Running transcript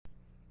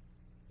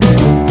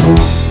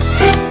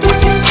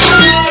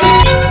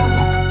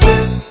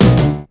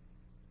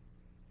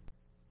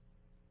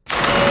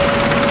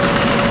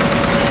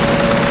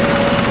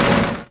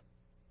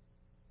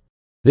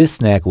This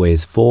snack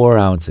weighs 4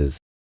 ounces.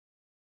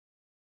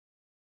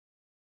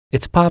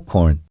 It's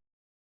popcorn.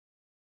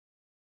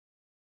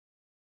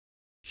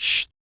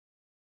 Shh.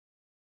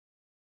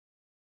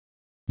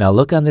 Now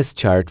look on this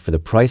chart for the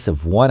price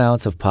of 1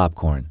 ounce of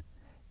popcorn.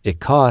 It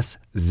costs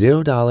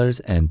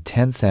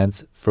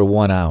 $0.10 for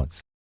 1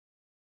 ounce.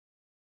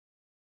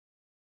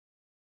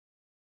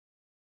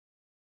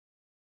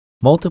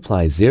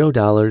 Multiply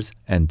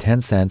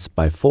 $0.10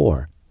 by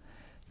 4.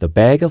 The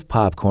bag of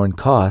popcorn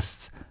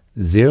costs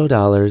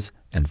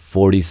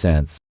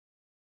 $0.40.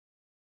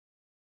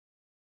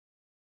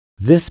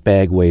 This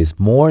bag weighs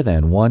more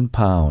than 1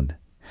 pound.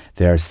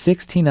 There are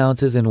 16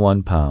 ounces in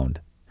 1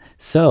 pound.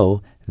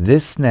 So,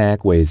 this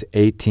snack weighs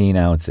 18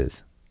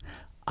 ounces.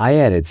 I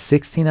added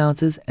 16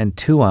 ounces and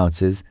 2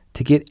 ounces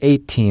to get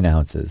 18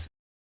 ounces.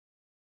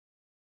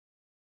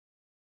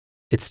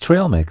 It's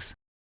trail mix.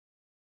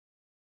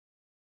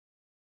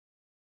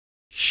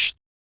 Shh.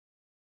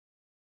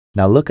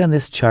 Now look on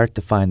this chart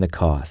to find the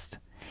cost.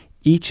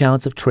 Each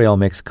ounce of trail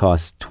mix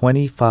costs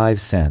 25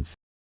 cents.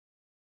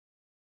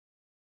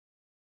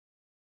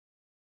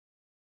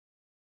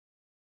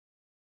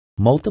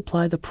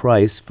 Multiply the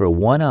price for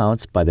 1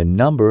 ounce by the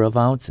number of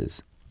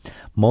ounces.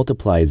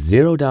 Multiply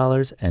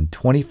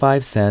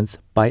 $0.25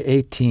 by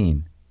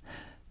 18.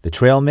 The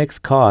trail mix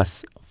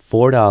costs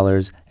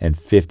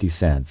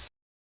 $4.50.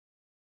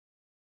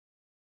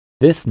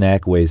 This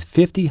snack weighs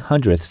 50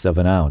 hundredths of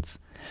an ounce.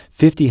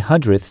 50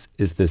 hundredths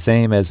is the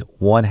same as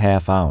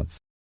 1/2 ounce.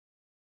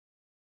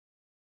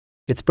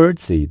 It's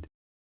birdseed.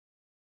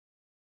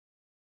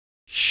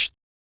 Shh.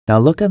 Now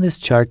look on this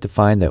chart to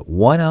find that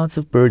 1 ounce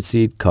of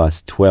birdseed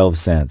costs 12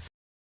 cents.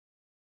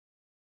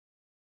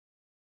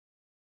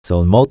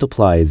 So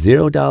multiply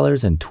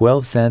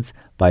 $0.12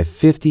 by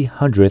 50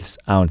 hundredths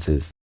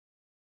ounces.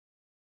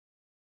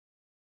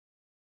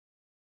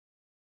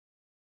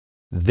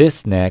 This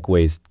snack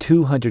weighs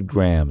 200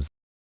 grams.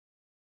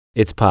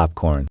 It's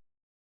popcorn.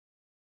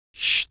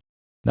 Shh.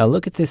 Now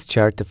look at this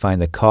chart to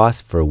find the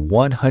cost for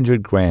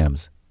 100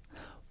 grams.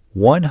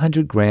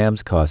 100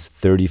 grams costs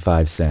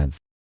 35 cents.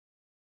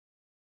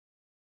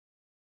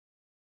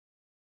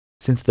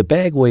 Since the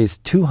bag weighs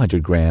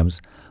 200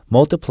 grams,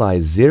 multiply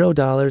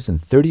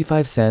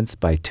 $0.35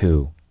 by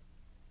 2.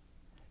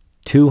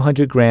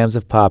 200 grams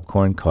of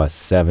popcorn costs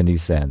 70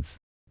 cents.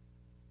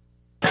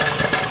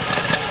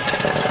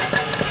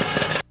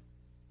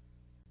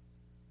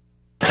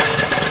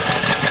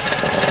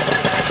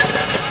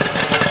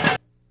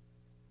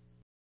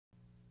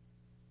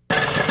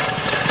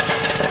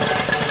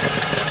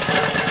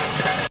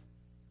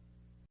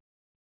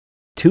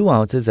 Two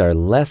ounces are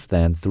less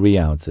than 3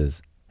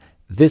 ounces.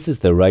 This is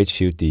the right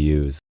chute to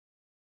use.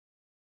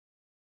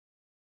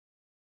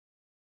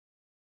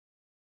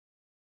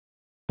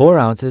 Four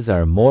ounces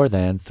are more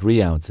than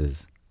 3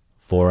 ounces.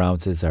 4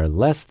 ounces are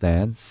less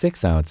than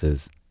 6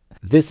 ounces.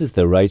 This is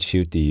the right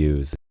chute to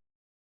use.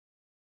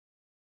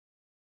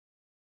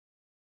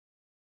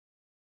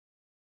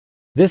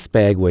 This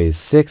bag weighs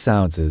 6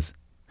 ounces.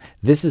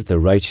 This is the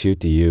right chute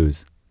to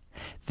use.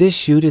 This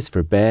chute is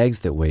for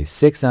bags that weigh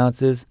 6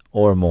 ounces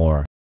or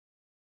more.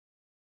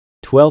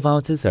 12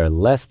 ounces are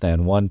less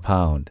than 1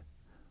 pound.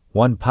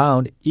 1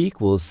 pound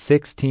equals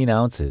 16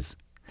 ounces.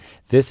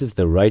 This is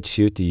the right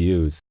chute to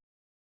use.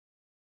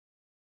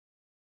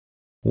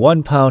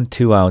 1 pound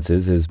 2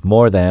 ounces is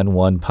more than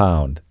 1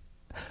 pound.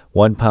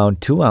 1 pound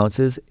 2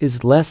 ounces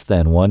is less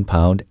than 1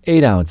 pound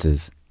 8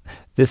 ounces.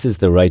 This is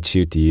the right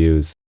chute to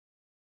use.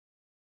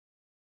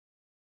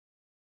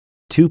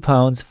 2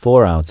 pounds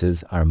 4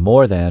 ounces are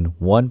more than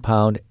 1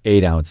 pound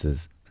 8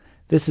 ounces.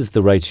 This is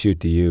the right chute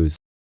to use.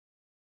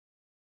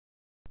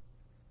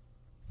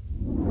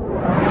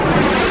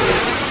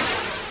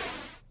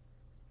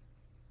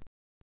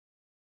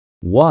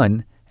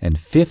 1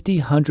 50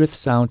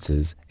 hundredths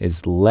ounces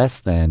is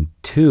less than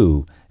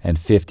 2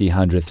 50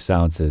 hundredths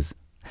ounces.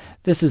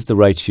 This is the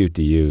right chute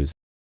to use.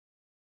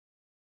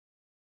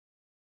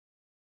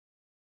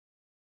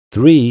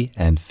 3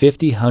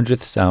 50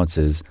 hundredths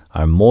ounces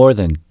are more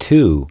than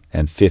 2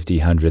 50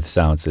 hundredths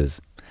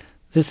ounces.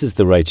 This is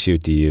the right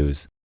chute to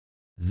use.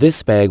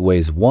 This bag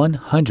weighs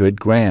 100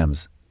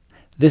 grams.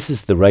 This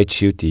is the right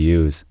chute to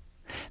use.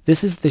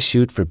 This is the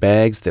chute for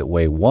bags that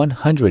weigh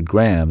 100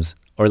 grams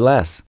or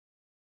less.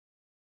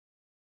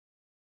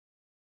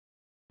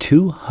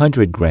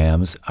 200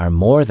 grams are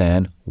more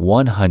than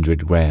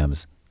 100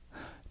 grams.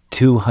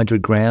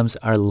 200 grams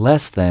are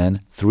less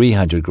than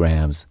 300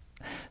 grams.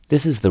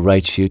 This is the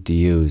right chute to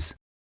use.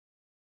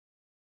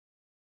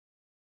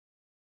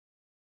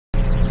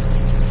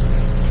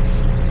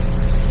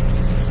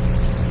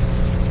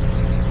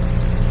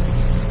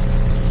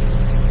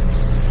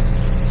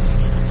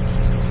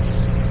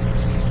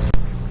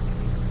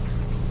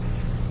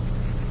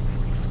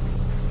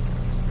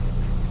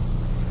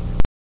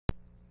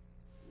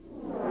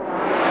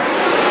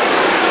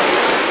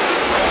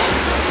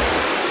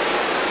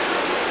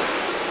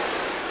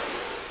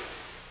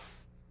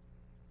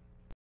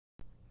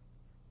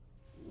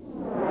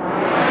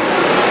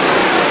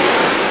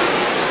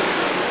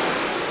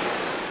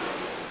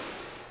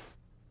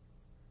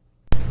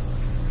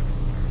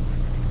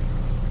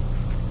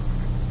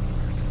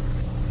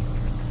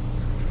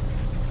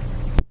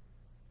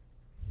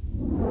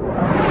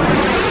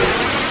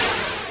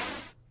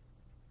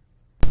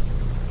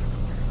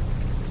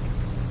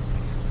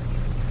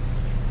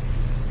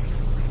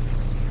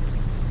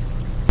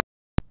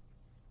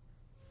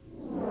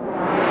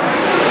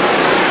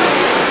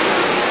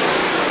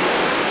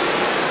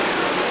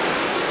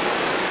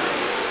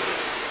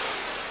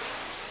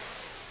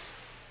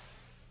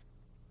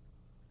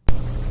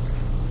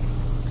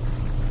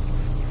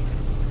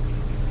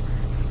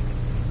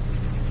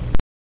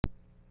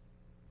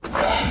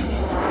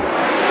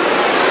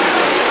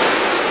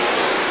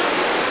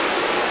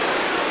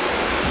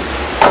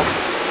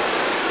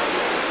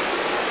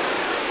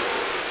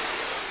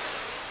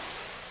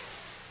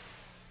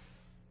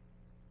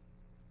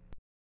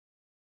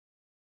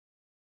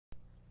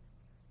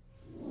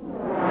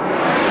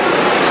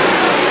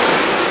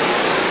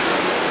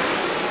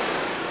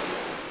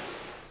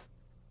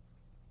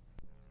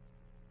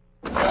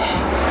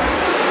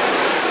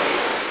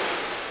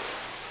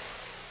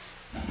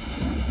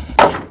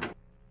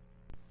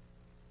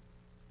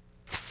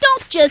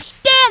 just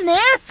stand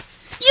there.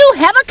 You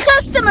have a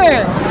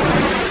customer.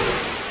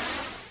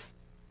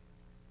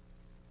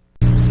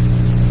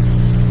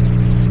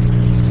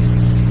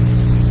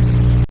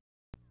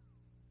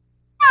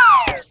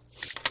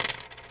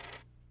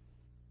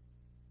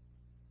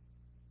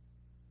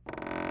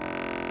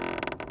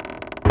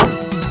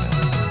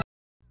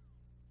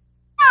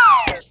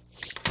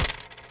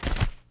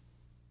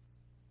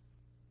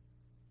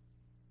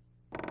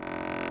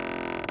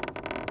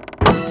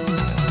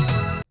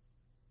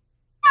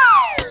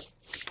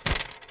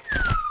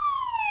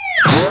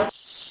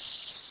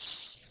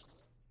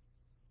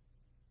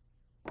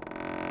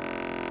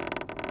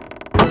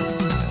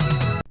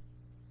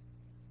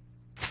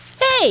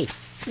 Hey,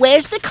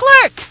 where's the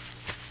clerk?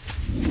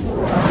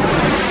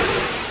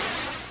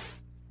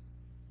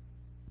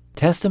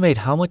 To estimate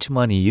how much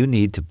money you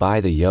need to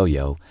buy the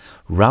yo-yo,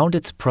 round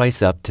its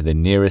price up to the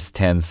nearest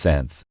 10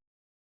 cents.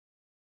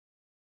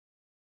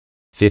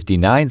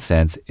 59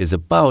 cents is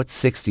about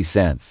 60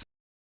 cents.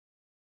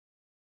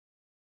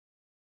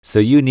 So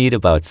you need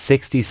about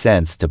 60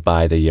 cents to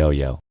buy the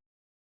yo-yo.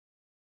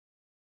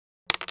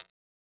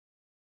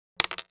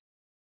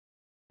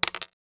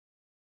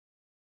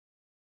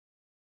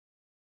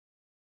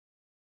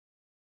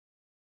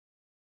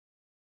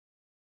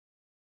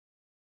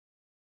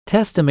 To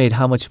estimate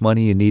how much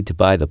money you need to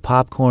buy the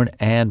popcorn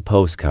and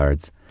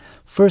postcards,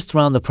 first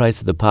round the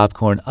price of the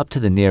popcorn up to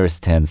the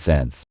nearest 10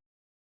 cents.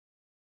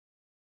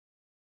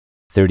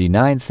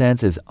 39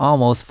 cents is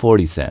almost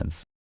 40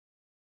 cents.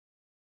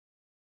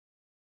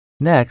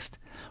 Next,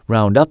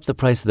 round up the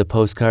price of the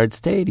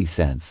postcards to 80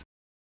 cents.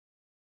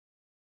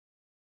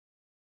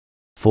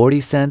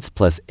 40 cents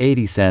plus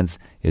 80 cents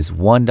is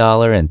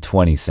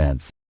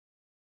 $1.20.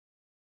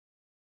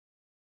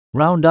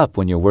 Round up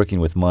when you're working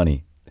with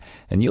money,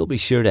 and you'll be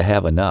sure to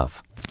have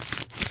enough.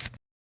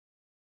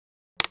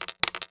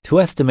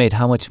 To estimate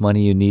how much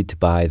money you need to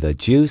buy the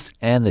juice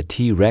and the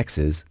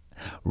T-Rexes,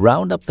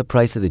 round up the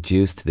price of the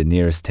juice to the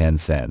nearest 10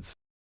 cents.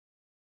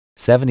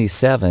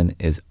 77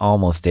 is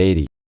almost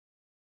 80.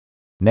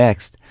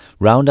 Next,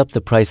 round up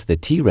the price of the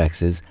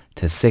T-Rexes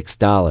to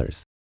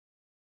 $6.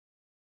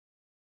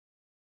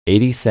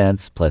 80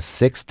 cents plus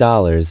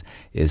 $6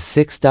 is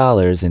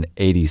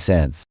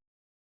 $6.80.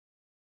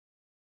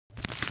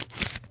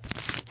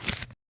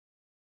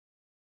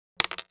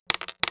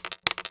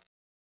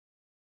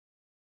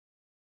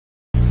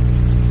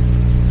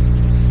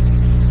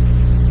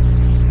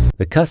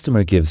 The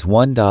customer gives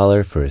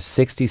 $1 for a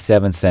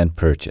 67-cent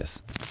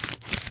purchase.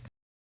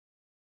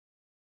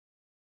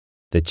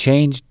 The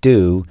change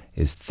due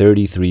is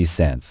 33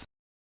 cents.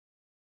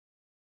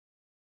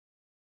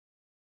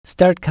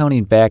 Start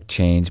counting back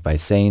change by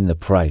saying the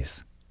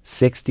price,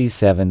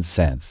 67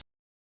 cents.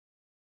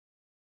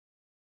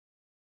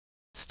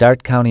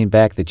 Start counting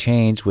back the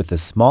change with the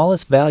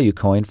smallest value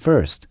coin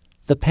first,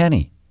 the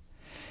penny.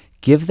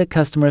 Give the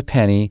customer a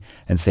penny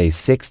and say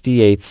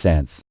 68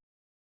 cents.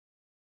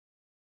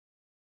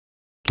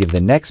 Give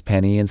the next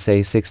penny and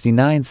say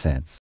 69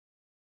 cents.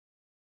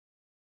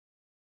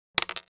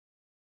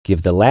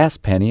 Give the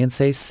last penny and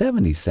say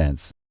 70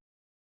 cents.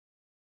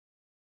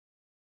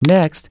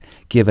 Next,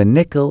 give a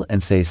nickel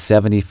and say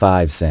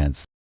 75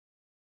 cents.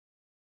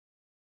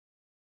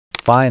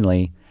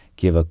 Finally,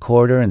 give a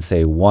quarter and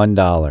say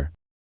 $1.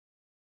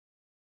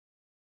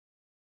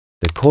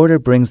 The quarter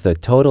brings the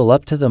total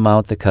up to the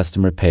amount the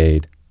customer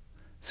paid.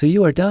 So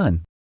you are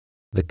done.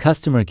 The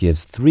customer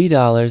gives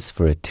 $3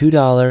 for a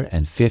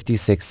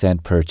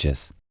 $2.56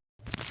 purchase.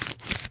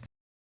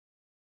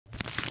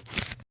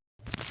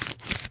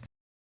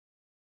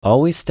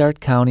 Always start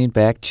counting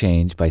back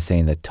change by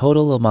saying the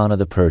total amount of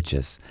the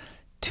purchase,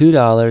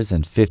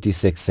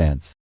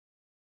 $2.56.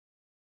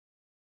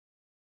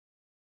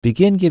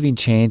 Begin giving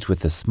change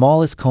with the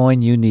smallest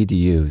coin you need to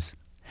use.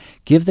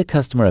 Give the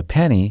customer a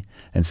penny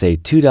and say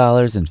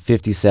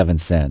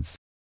 $2.57.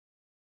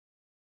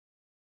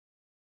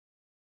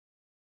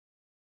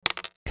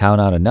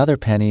 Count out another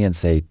penny and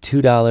say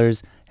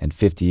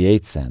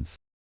 $2.58.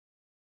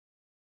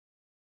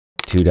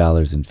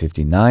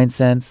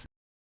 $2.59.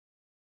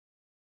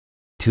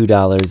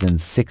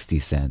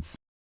 $2.60.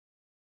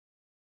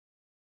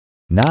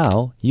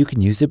 Now you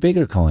can use a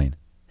bigger coin.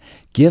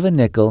 Give a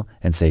nickel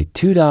and say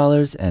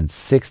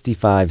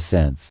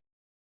 $2.65.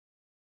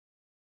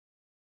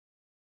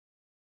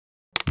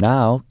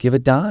 Now give a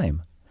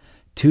dime,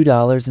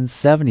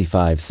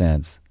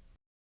 $2.75.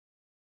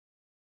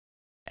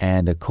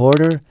 And a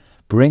quarter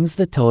brings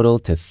the total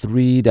to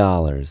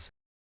 $3.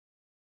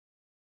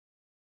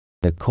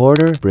 The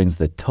quarter brings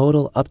the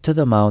total up to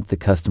the amount the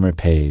customer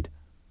paid.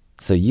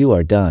 So you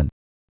are done.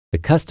 The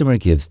customer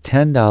gives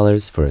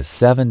 $10 for a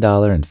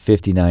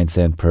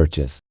 $7.59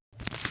 purchase.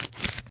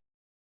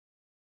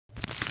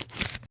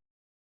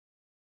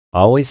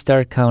 Always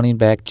start counting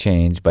back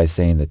change by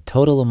saying the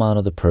total amount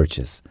of the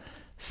purchase,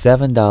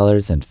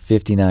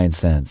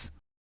 $7.59.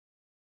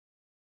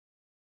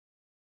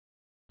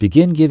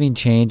 Begin giving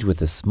change with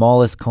the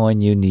smallest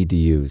coin you need to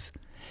use.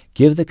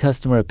 Give the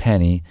customer a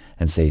penny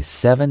and say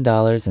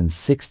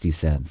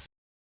 $7.60.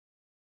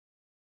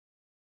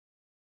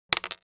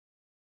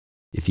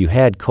 If you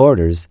had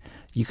quarters,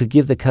 you could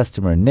give the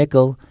customer a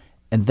nickel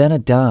and then a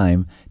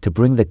dime to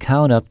bring the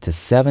count up to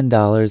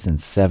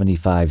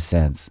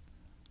 $7.75.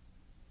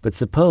 But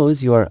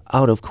suppose you are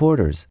out of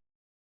quarters.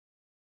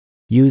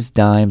 Use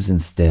dimes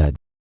instead.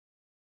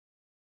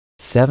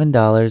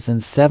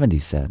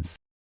 $7.70,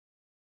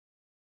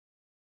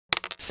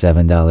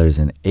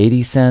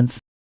 $7.80,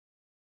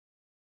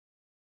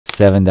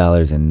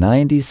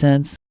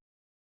 $7.90,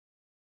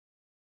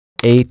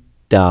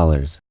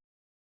 $8.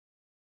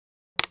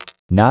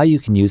 Now you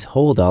can use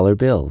whole dollar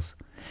bills.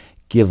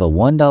 Give a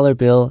 $1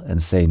 bill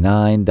and say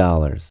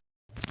 $9.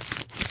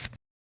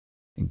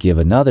 Give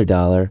another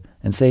dollar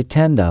and say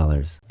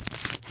 $10.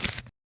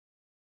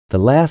 The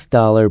last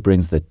dollar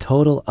brings the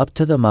total up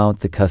to the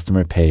amount the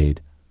customer paid.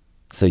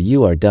 So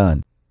you are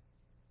done.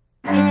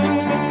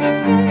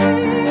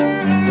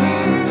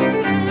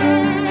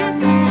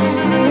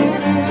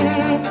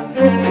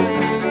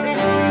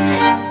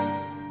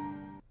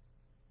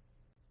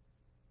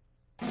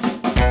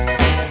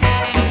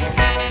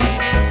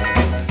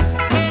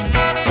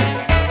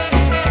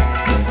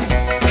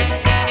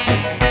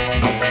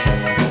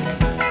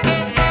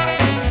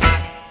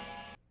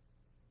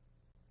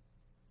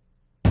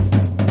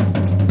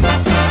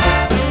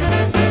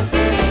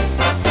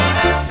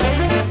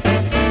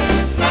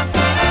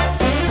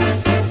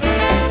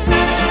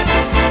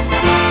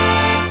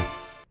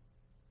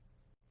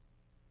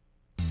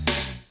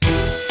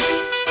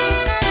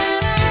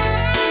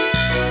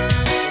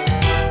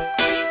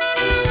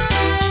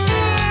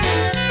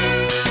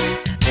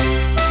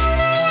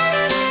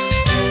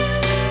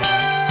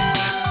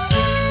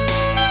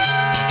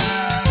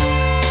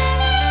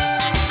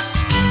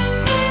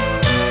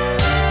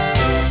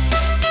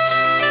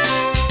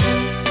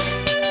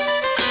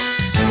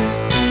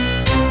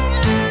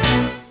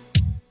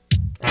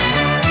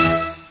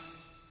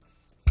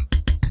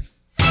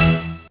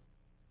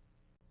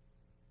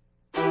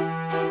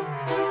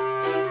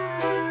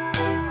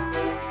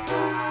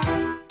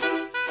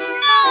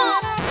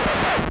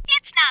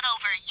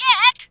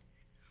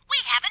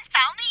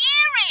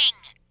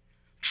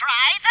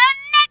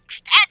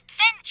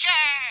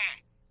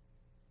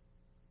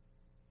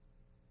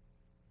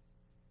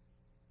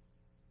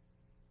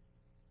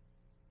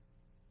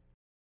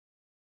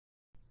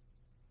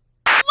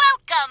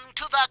 Welcome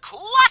to the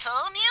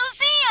Quaddle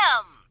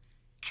Museum!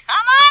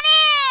 Come on in!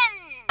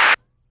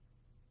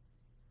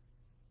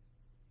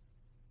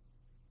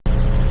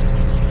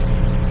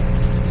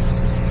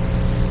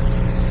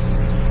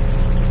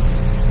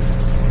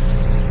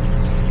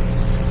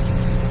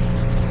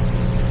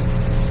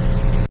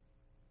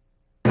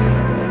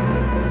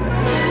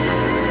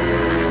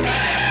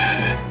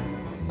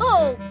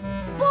 Oh,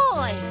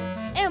 boy!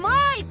 Am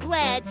I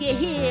glad you're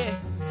here!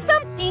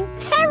 Something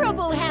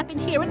terrible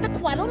happened here at the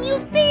Quaddle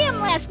Museum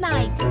last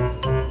night.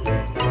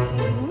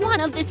 One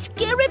of the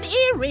scarab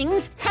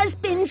earrings has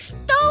been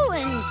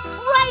stolen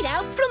right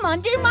out from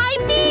under my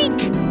beak.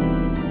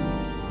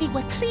 They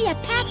were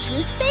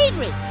Cleopatra's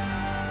favorites,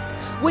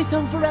 worth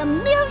over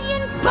 $1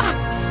 million.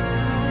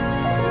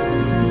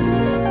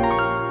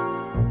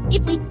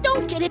 If we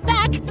don't get it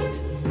back,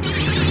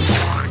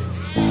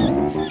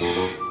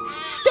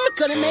 they're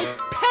gonna make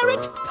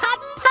parrot pot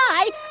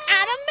pie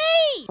out of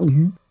me.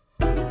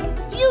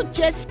 You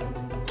just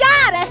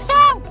gotta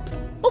help!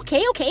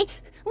 Okay.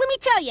 Let me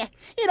tell you,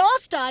 it all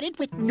started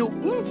with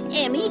Newton,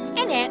 Emmy,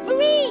 and Aunt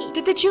Marie.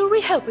 Did the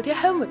jewelry help with your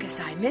homework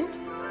assignment?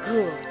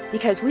 Good,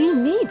 because we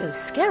need those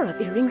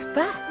scarab earrings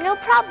back. No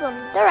problem.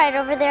 They're right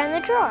over there in the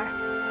drawer.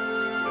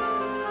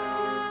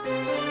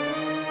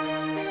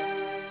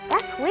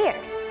 That's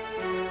weird.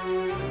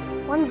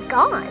 One's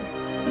gone.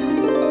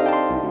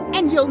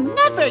 And you'll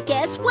never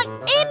guess what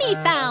Emmy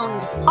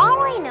found.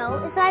 All I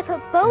know is that I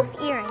put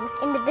both earrings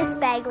into this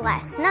bag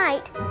last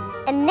night,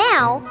 and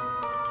now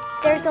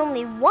there's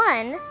only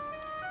one,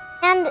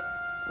 and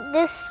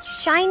this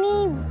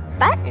shiny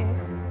button.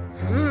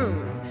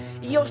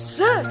 You're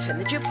certain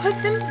that you put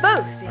them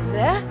both in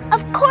there?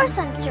 Of course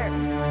I'm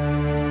certain.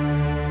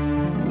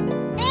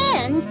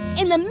 And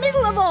in the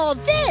middle of all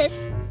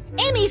this,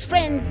 Emmy's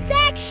friend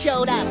Zach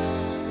showed up.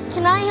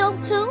 Can I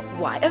help too?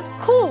 Why, of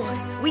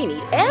course. We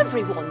need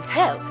everyone's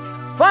help.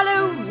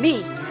 Follow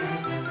me.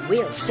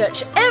 We'll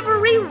search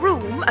every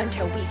room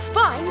until we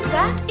find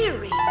that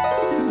earring.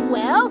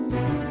 Well,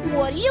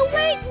 what are you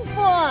waiting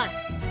for?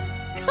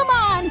 Come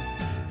on,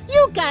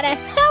 you gotta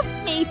help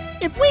me.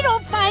 If we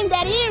don't find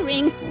that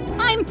earring,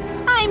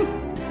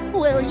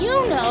 well,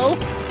 you know.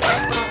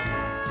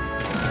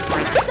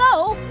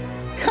 So,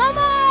 come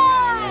on!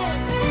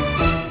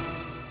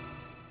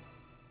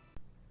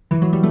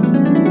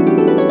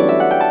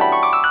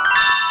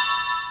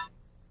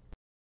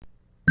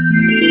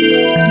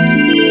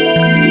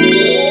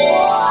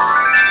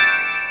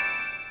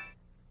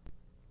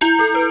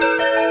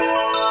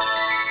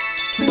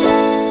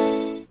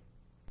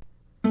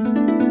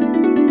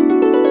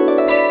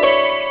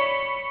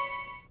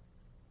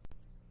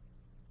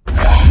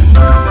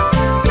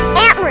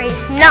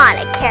 She's not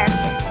a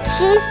character.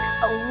 She's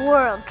a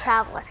world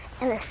traveler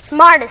and the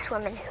smartest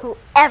woman who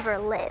ever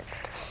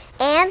lived.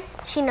 And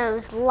she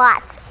knows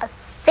lots of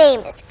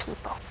famous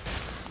people.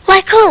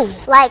 Like who?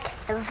 Like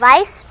the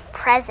Vice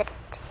President.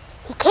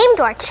 He came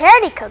to our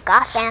charity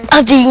cook-off and...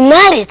 Of the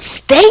United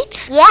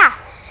States? Yeah,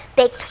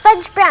 baked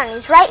fudge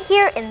brownies right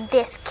here in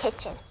this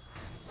kitchen.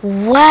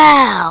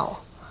 Wow,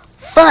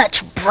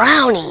 fudge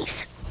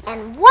brownies.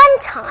 And one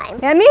time...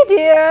 Emmy,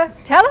 dear,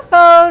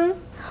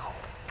 telephone.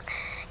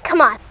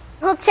 Come on,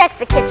 we'll check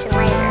the kitchen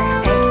later.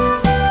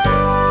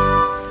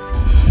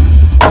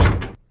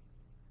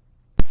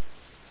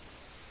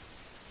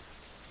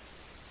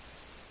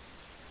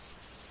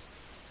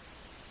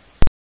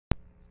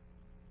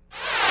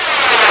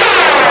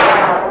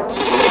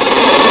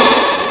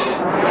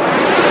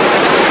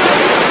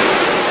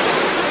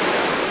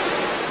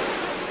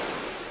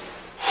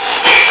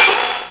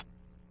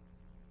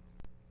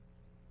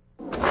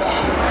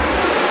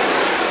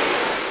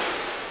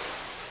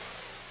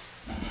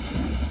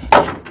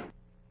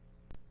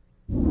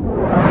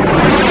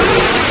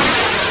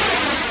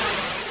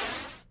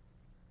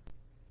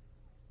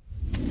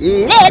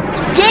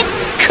 Let's get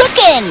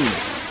cooking!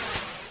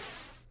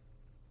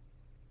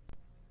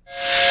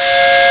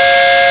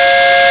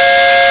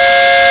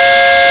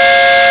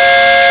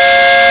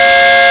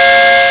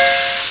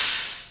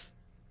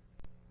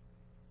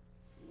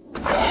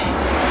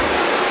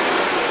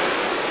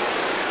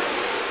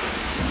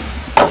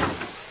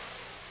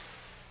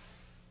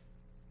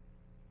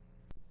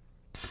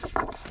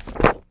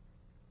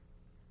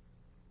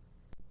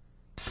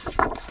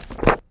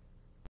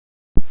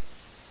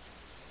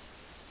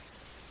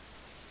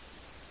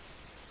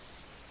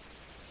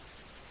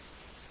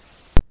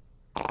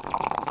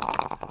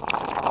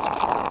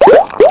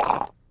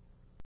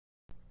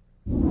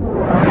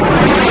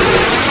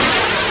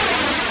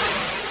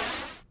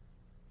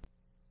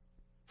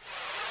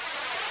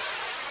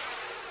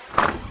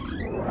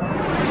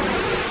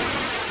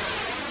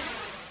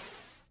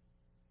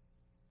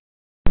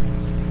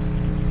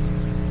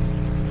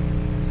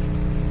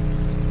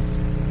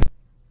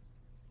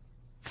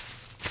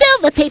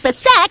 Fill the paper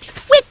sacks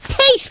with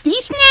tasty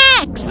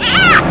snacks!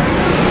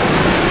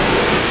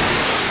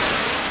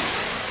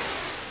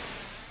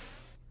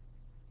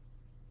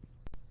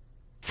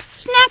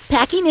 Snack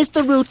packing is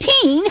the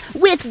routine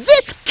with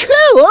this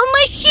cool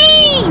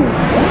machine!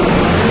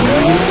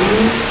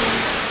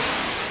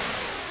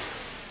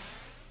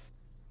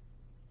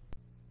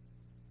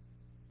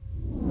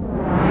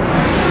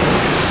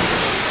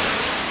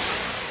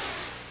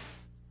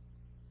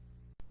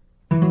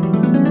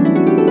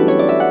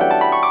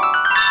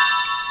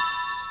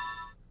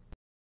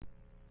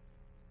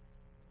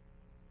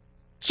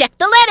 Check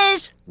the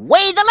letters,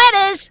 weigh the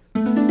letters,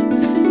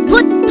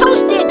 put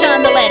postage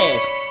on the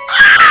letters.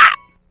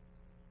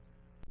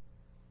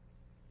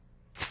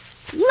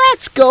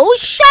 Let's go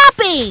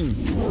shopping!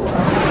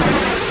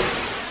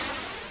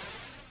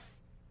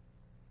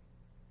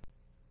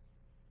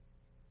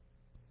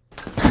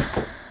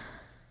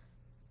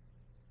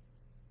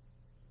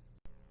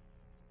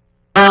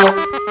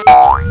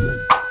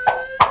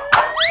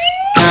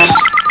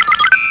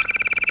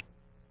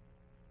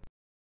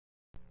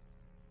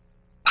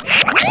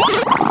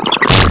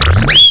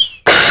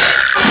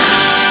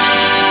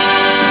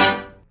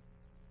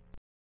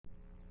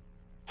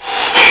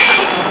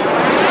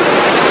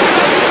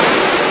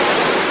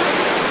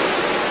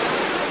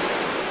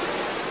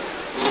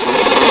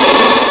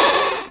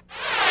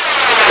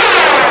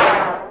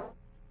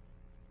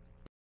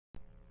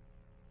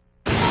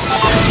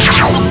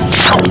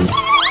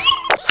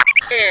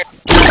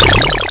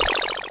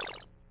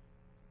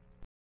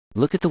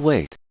 Look at the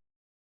weight.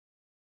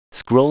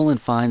 Scroll and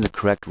find the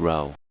correct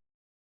row.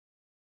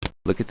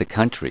 Look at the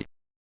country.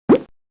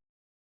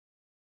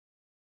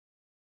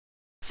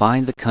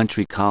 Find the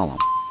country column.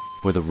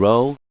 Where the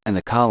row and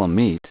the column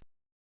meet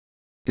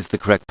is the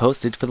correct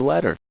postage for the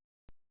letter.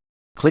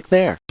 Click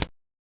there.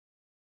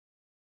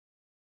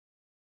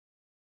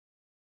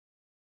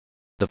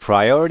 The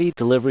priority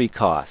delivery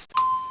cost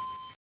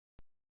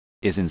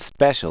is in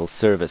special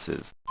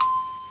services.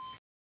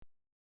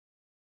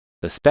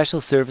 The special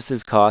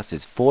services cost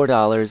is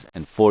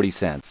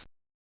 $4.40.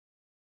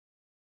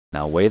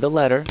 Now weigh the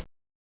letter.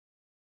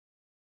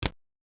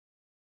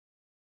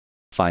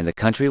 Find the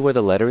country where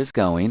the letter is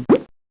going.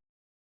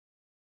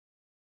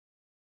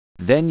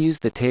 Then use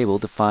the table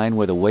to find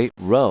where the weight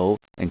row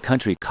and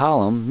country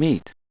column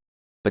meet.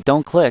 But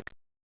don't click.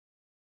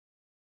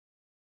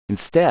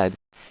 Instead,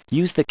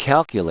 use the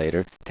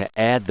calculator to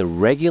add the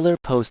regular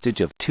postage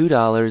of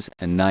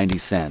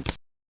 $2.90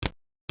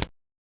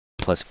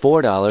 plus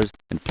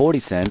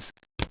 $4.40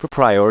 for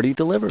priority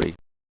delivery.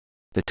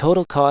 The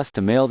total cost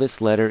to mail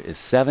this letter is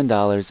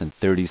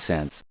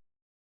 $7.30.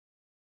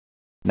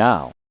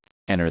 Now,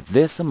 enter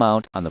this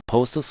amount on the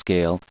postal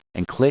scale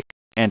and click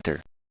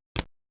Enter.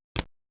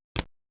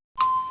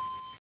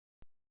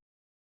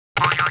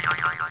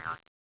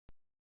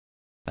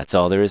 That's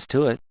all there is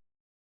to it.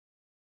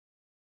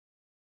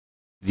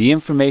 The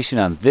information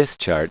on this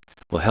chart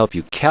will help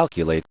you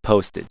calculate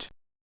postage.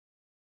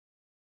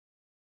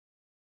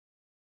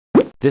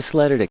 This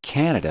letter to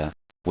Canada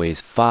weighs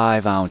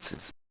 5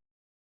 ounces.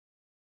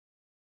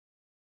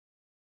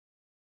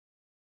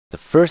 The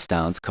first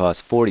ounce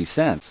costs 40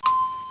 cents.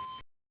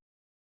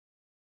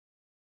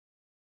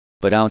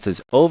 But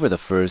ounces over the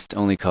first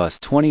only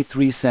cost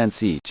 23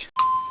 cents each.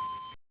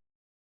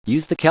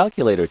 Use the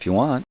calculator if you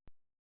want.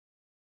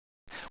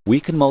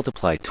 We can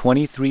multiply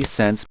 23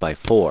 cents by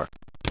 4.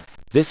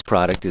 This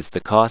product is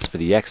the cost for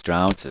the extra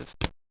ounces.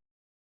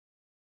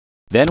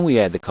 Then we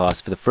add the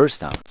cost for the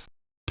first ounce.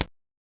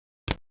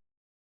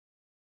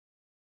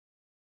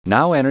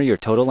 Now enter your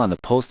total on the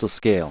postal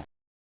scale.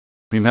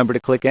 Remember to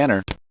click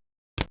Enter.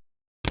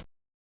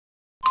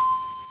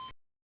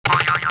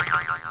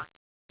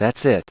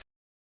 That's it.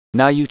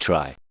 Now you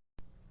try.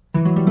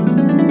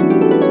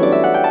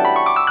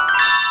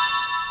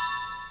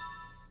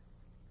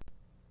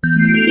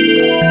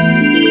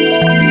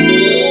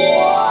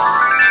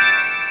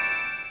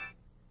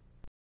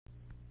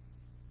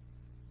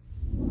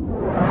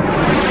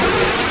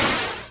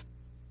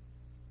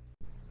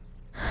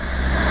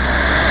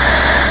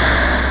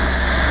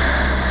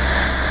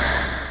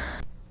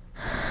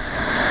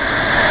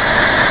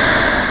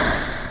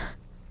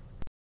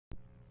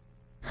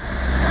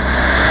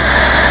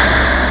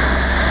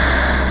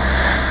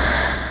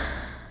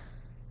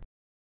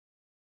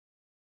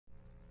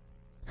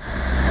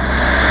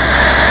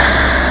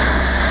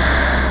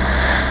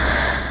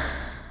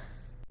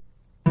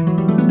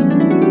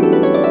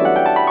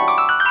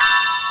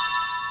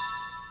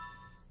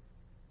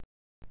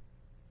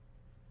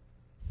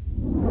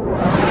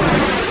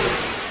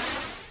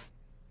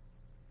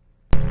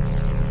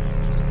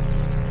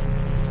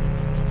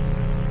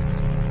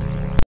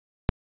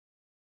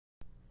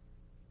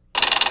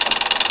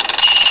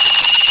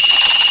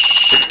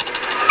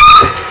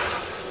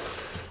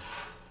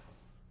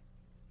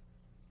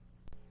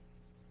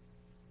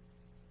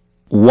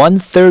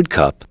 One-third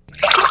cup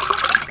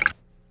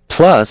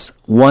plus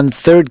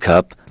 1/3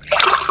 cup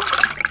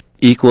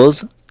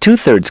equals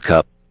 2/3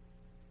 cup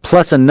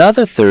plus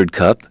another 1/3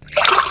 cup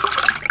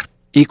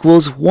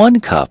equals 1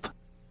 cup.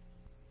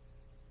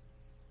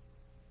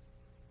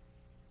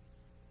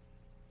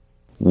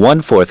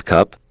 1/4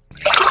 cup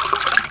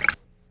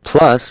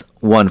plus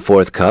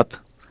 1/4 cup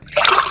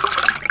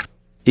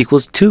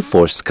equals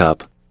 2/4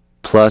 cup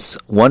plus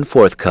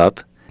 1/4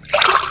 cup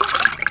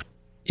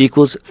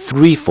equals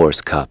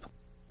 3/4 cup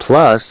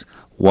plus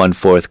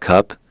 1/4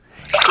 cup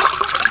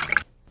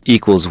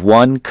equals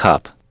 1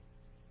 cup.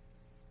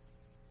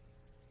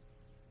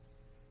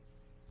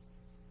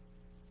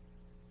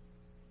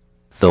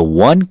 The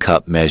 1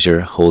 cup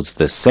measure holds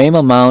the same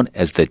amount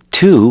as the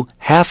 2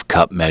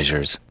 half-cup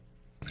measures.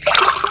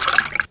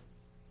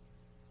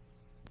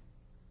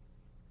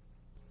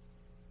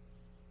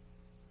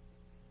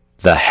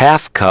 The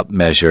half-cup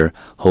measure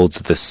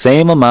holds the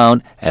same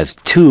amount as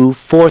 2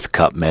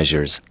 4th-cup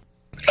measures.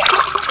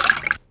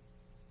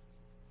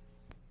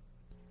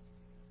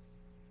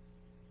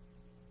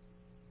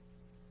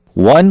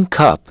 One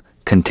cup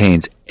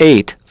contains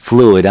 8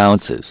 fluid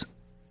ounces.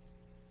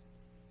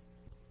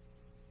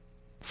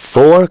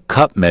 4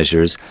 cup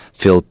measures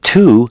fill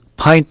 2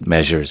 pint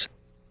measures.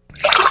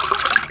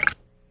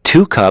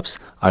 2 cups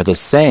are the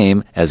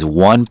same as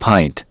 1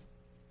 pint.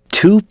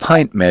 2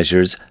 pint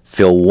measures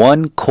fill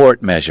 1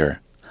 quart measure.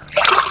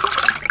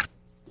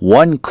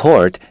 1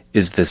 quart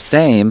is the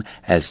same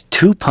as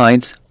 2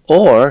 pints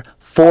or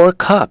 4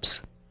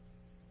 cups.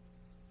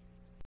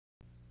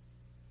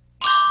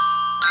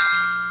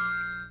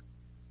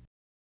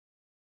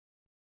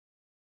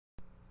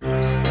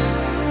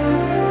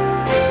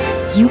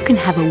 You can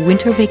have a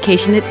winter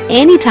vacation at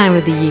any time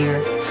of the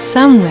year,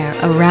 somewhere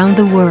around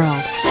the world.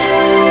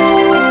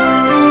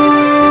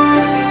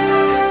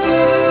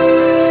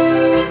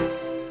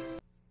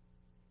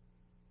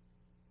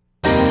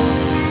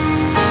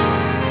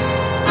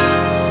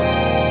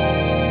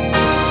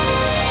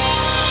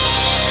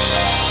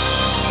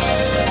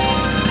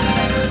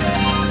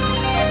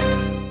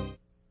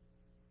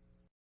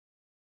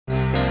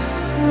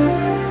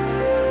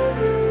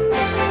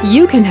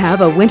 You can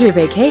have a winter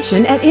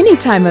vacation at any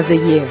time of the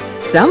year,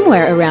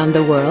 somewhere around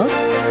the world.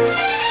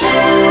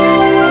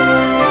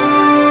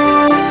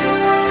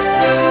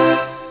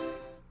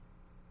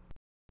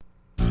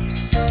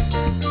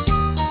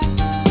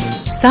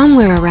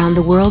 Somewhere around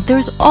the world,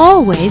 there's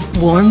always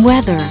warm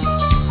weather.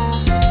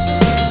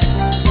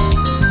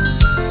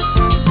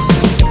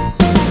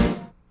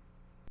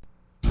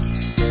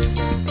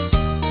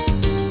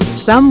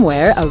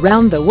 Somewhere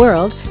around the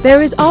world,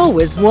 there is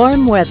always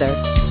warm weather.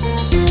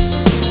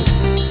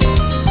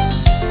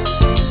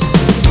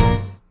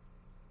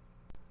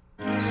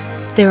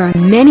 There are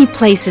many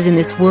places in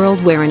this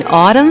world where in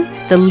autumn,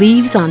 the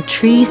leaves on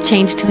trees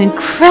change to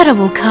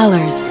incredible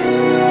colors.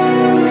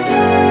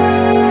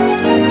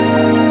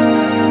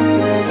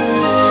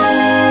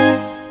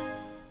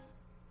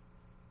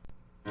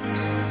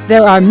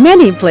 There are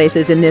many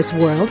places in this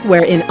world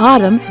where in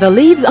autumn, the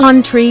leaves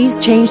on trees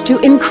change to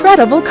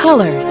incredible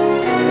colors.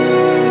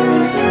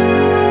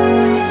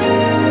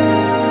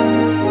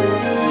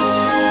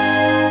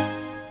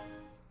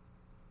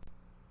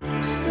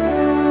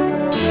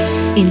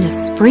 In the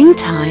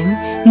springtime,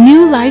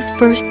 new life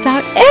bursts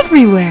out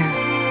everywhere.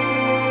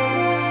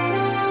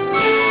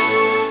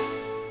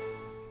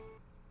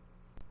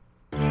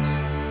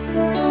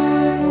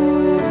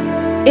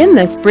 In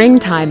the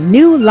springtime,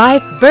 new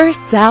life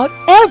bursts out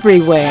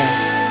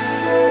everywhere.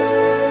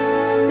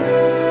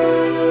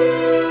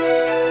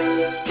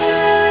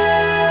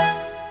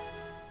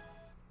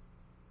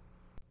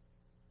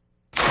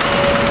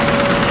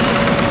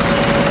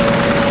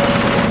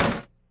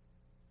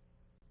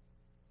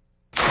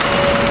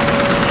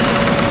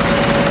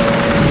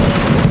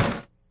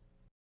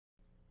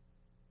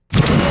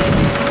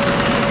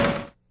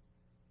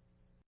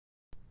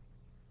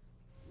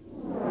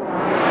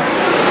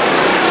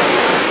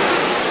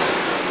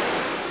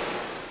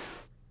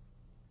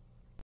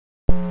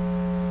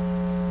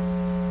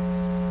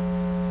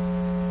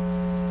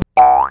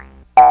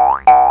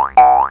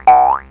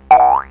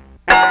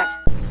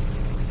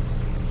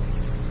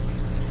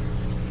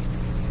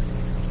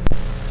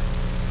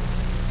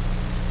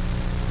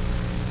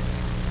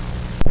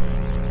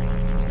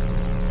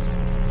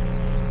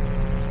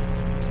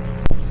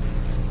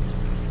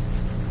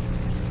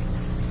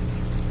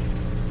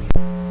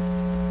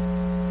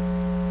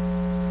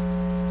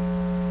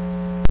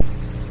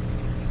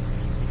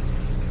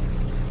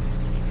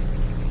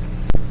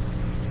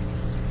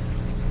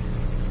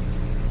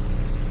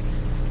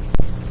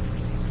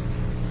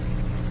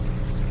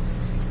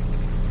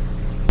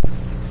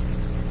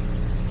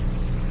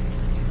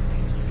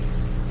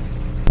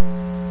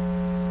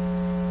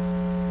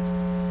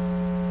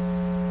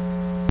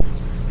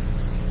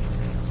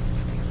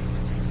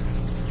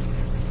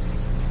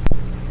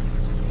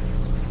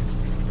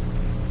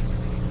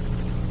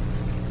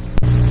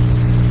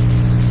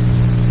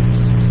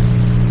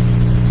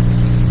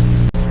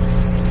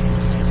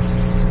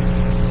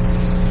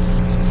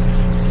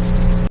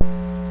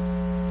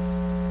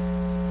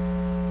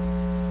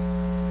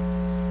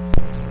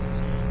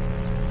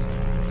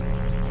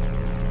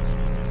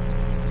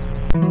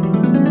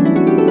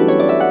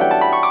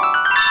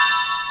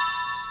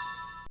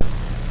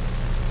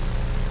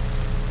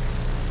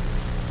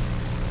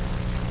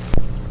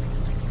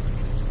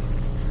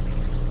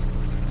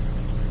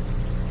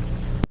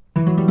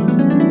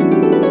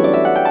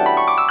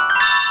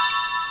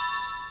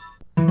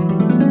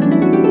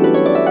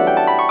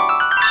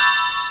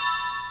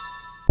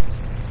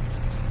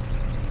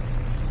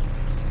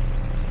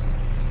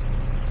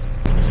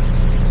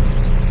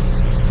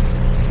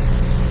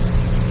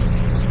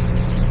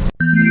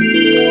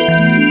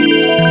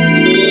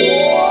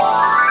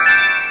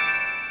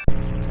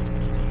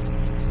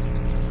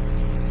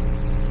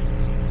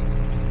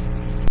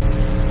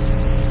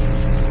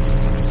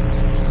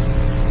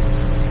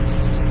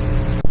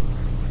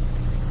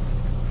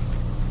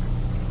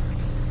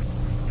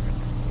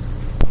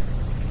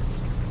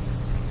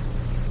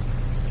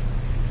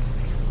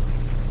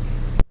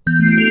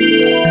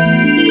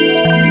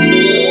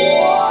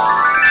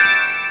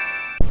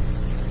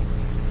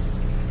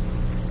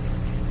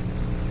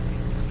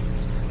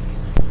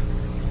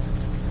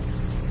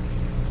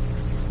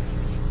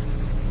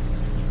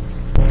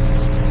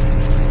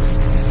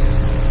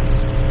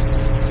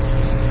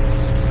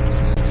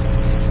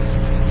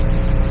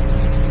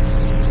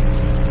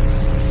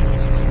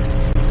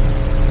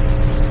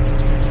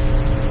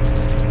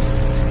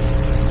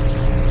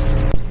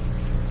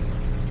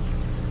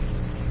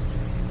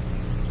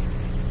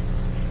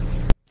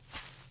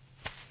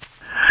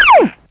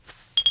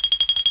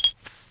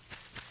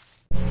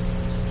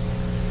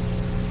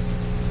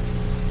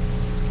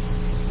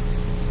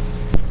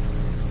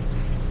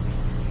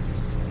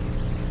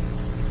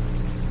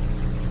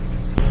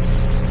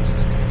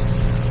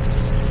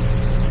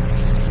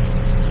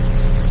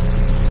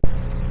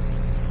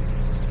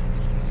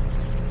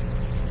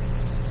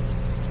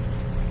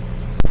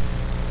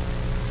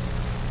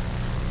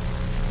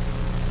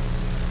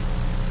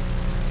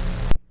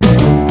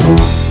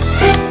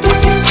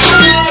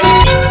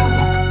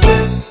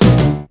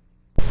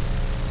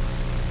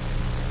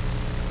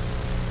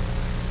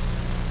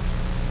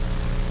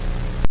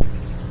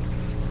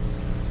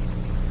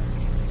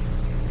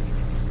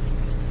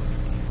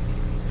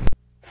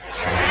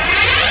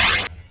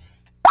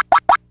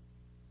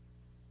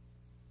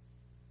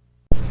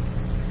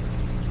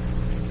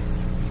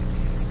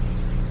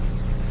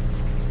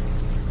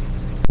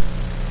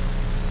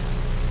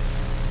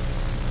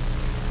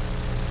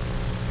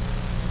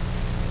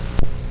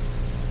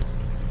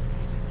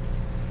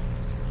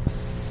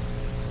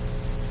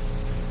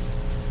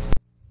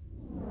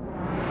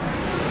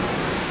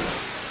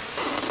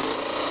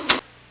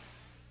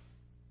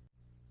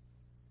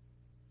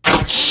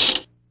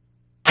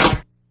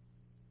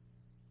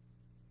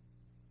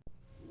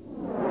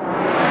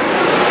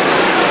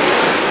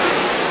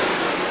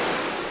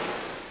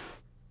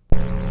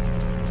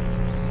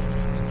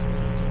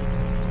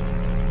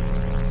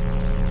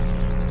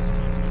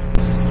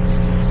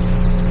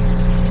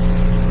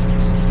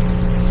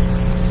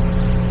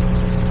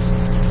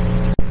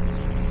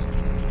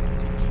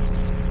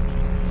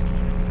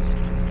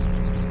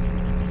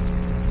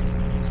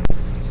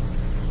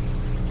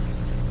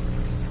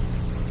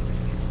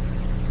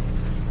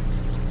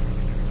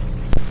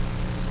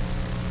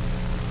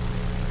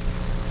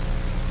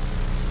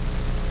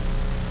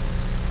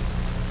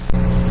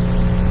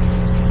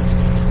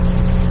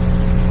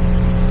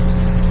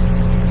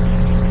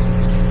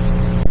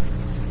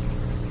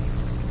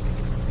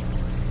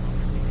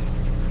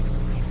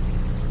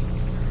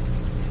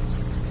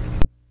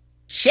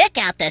 Check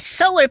out the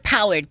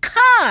solar-powered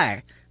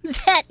car.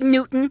 That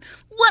Newton,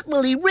 what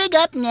will he rig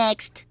up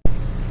next?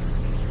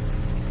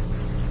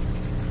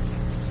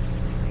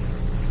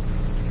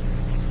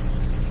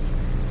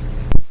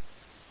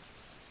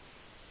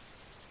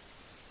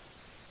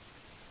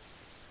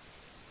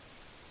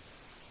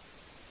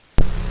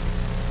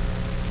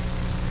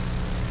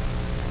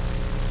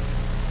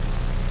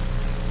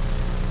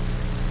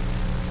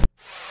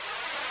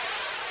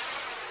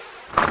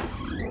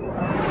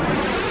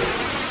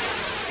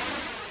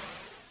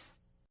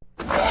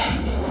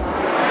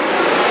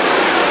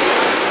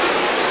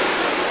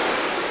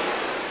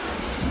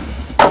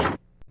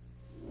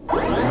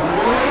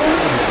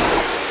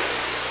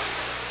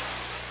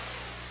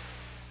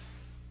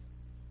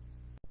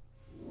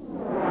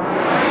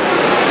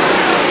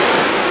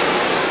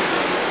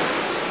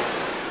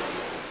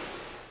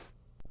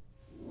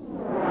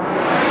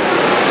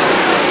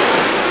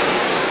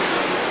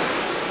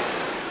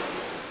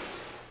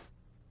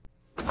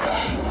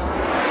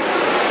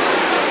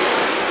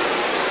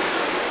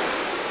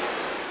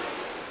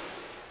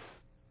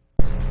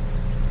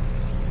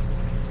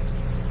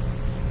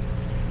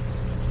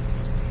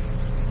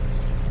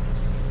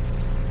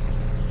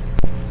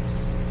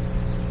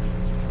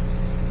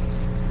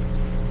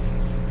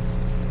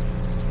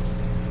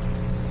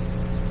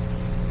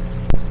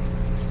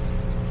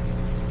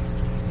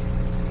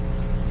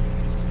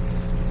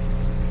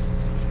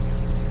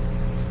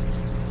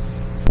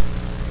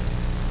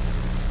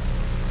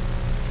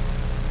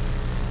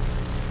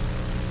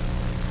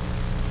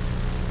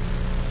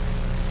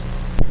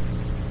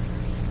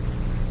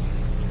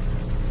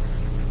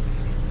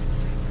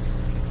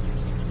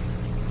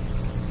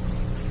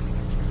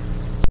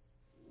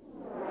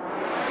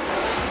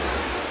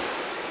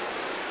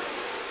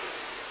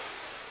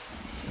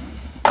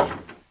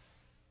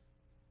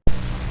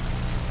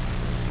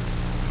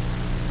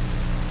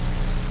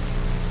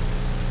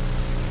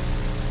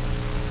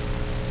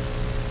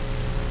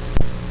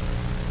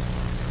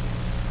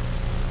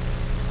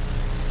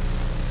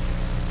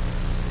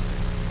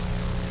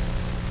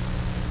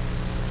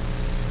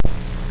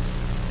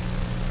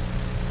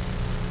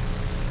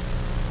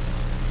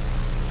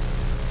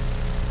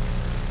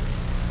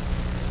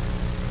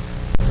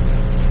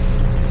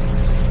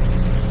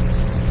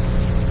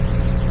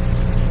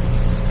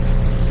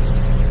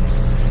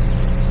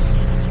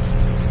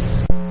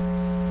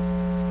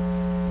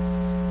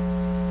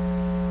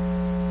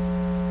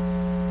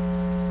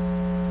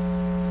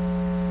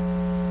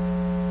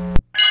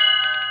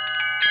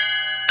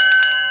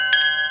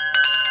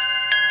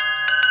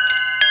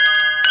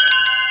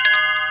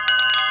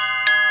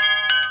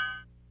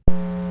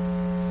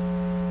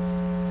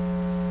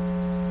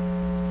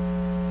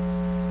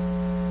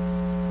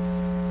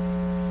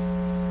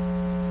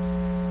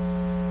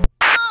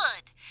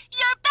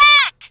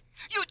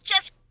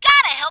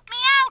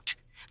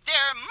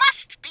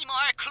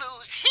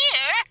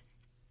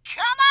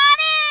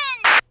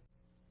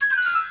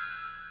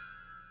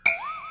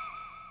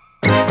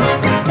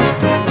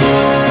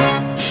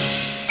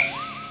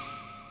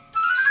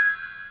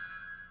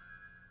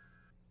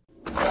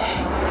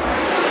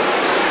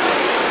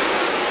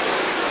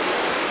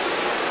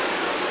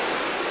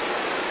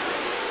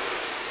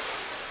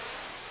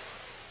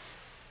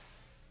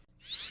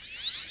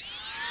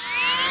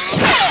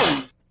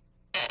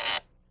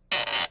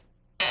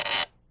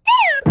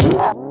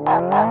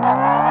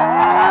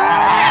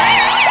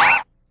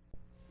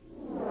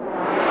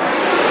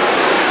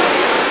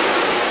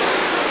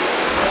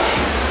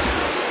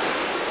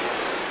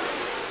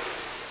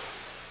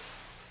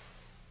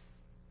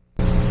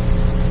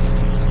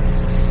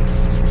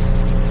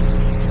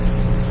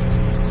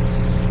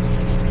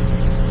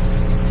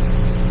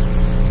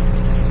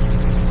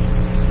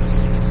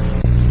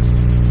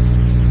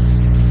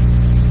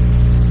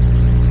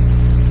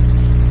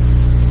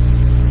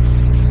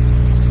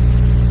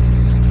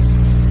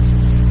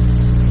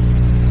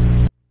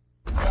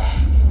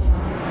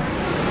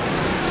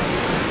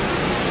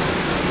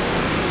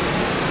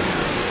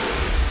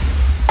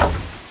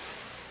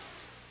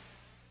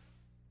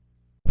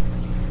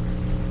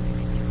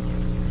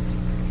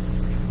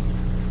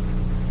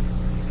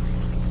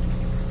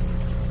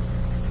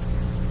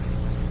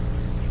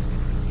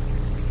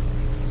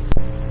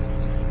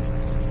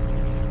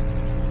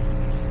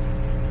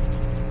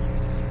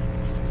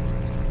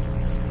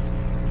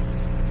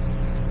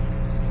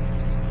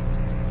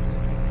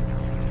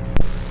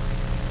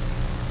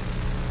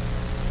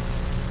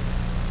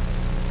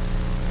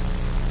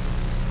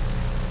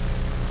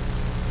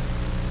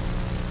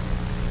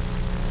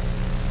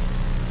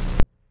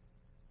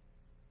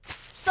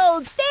 So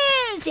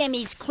there's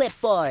Emmy's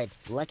clipboard.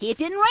 Lucky it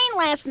didn't rain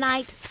last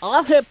night.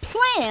 All her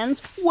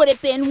plans would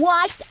have been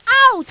washed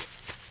out.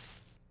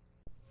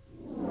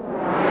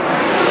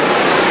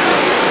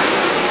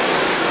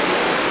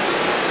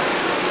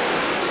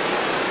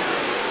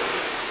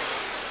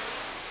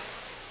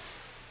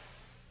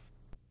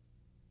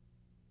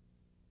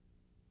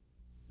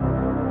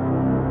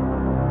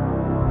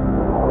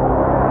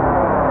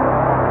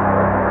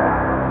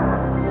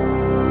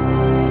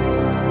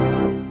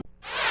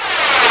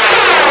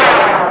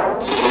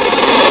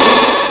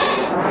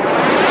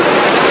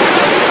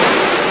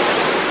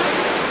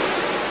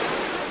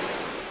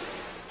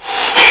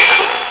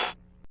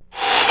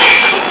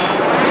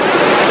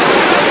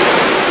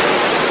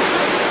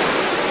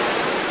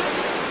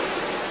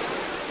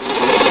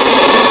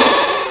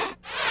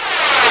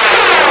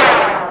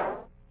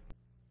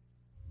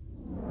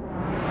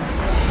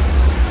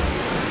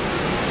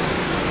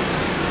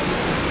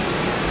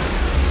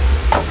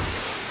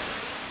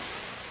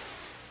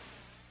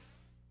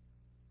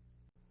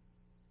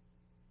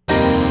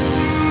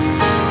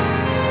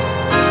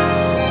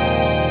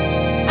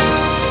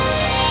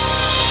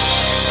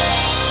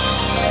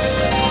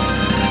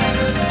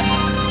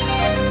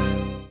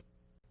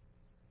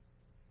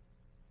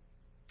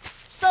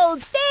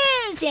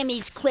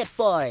 Mommy's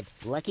clipboard.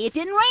 Lucky it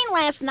didn't rain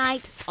last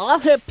night. All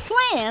her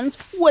plans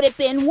would have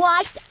been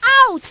washed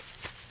out.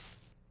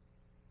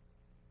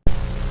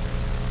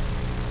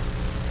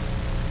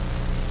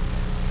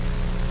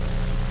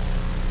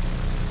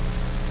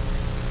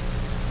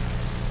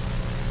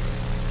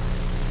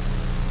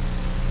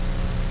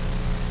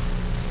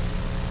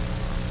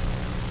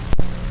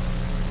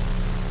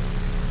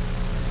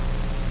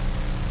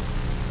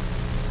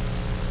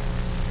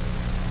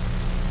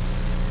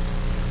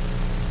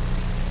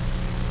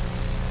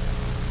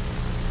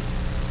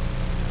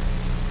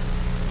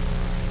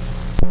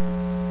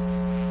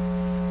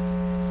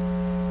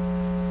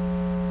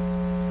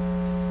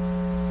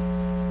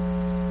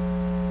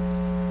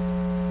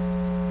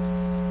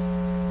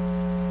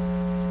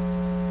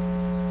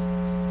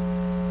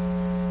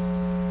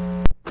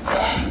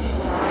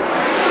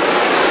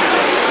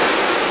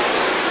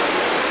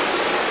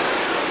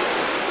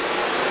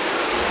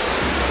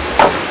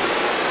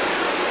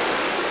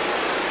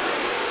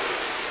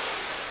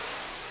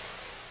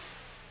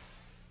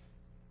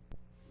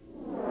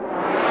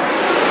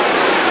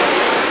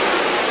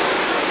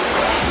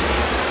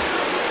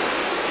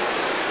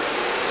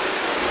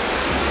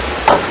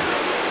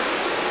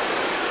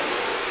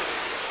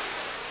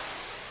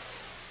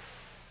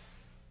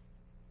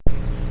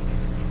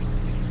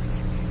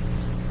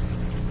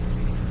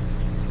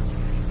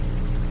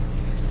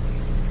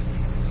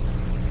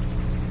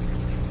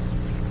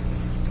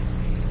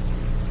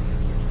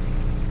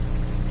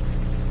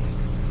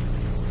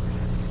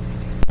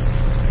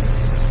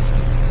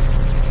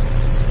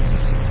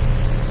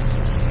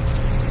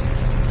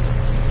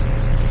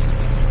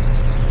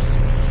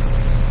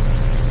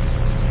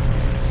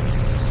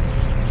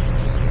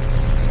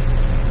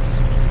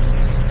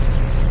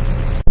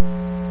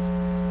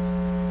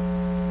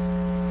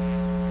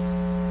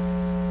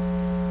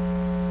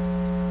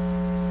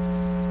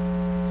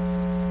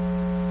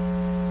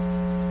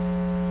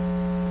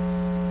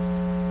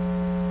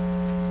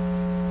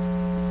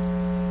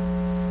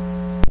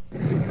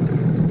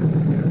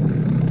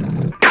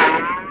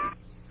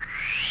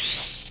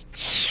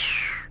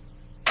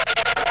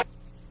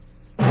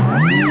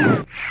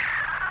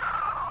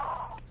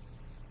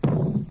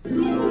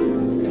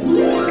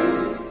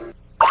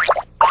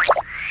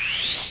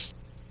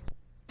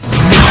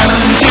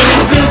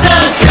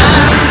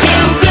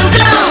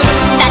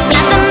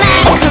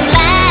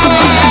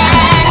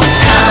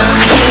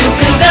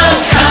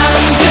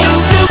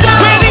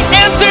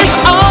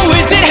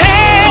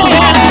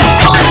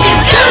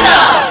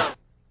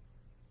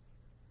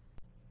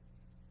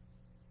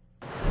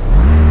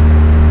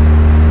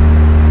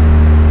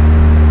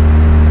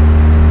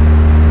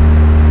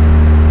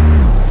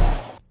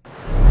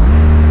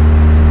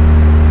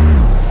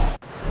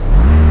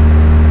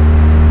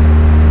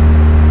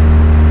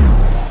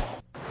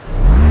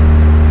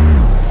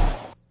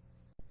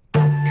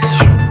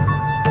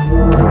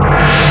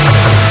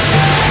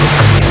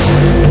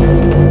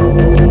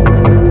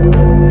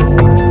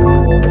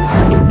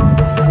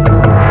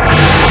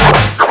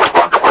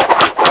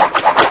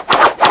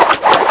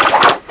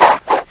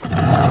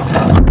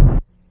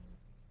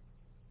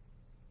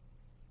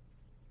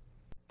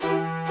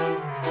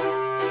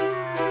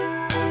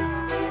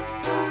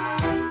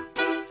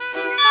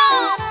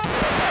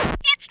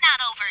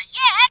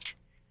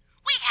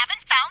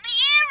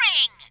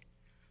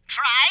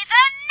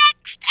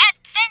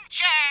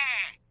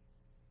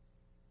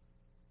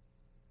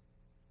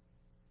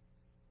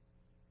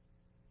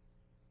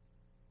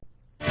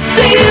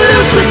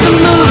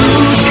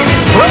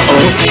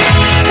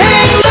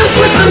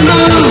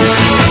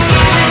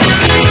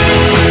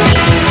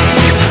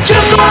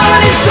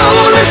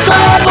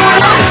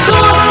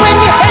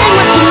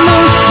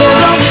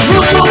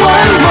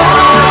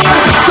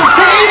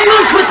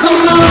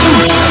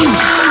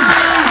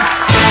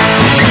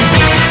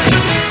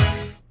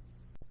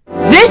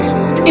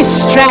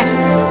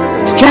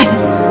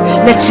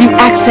 Lets you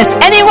access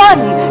anyone,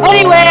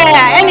 anywhere,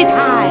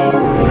 anytime.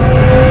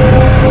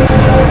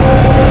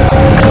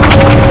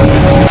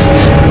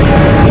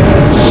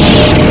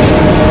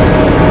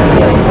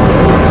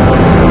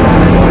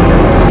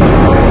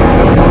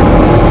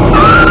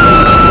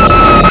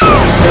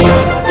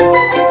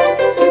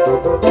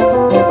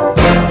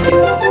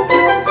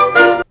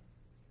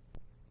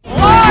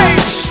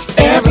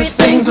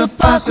 Everything's a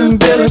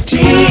possibility.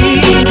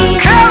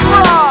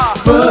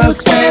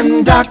 Books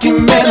and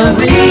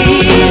documentaries.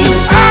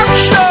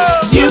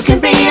 You can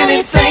be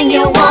anything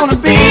you want to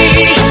be.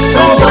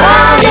 The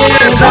world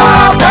is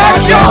all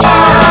but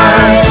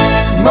yours.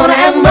 Mona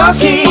and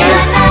Monkey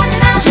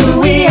is who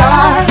we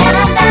are.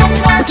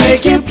 We'll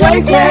take you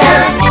places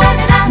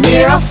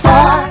near or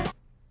far.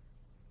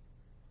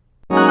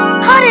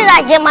 How did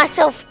I get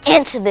myself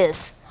into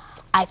this?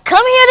 I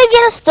come here to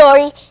get a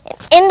story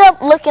and end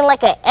up looking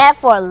like an ad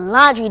for a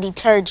laundry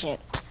detergent.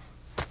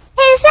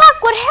 Hey,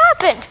 Zach, what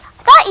happened?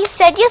 I thought you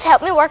said you'd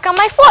help me work on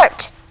my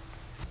fort.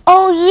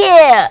 Oh,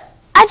 yeah.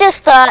 I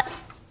just thought,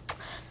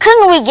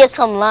 couldn't we get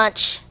some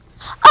lunch?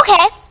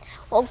 Okay,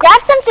 we'll grab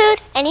some food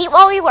and eat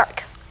while we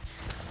work.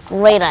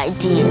 Great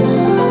idea.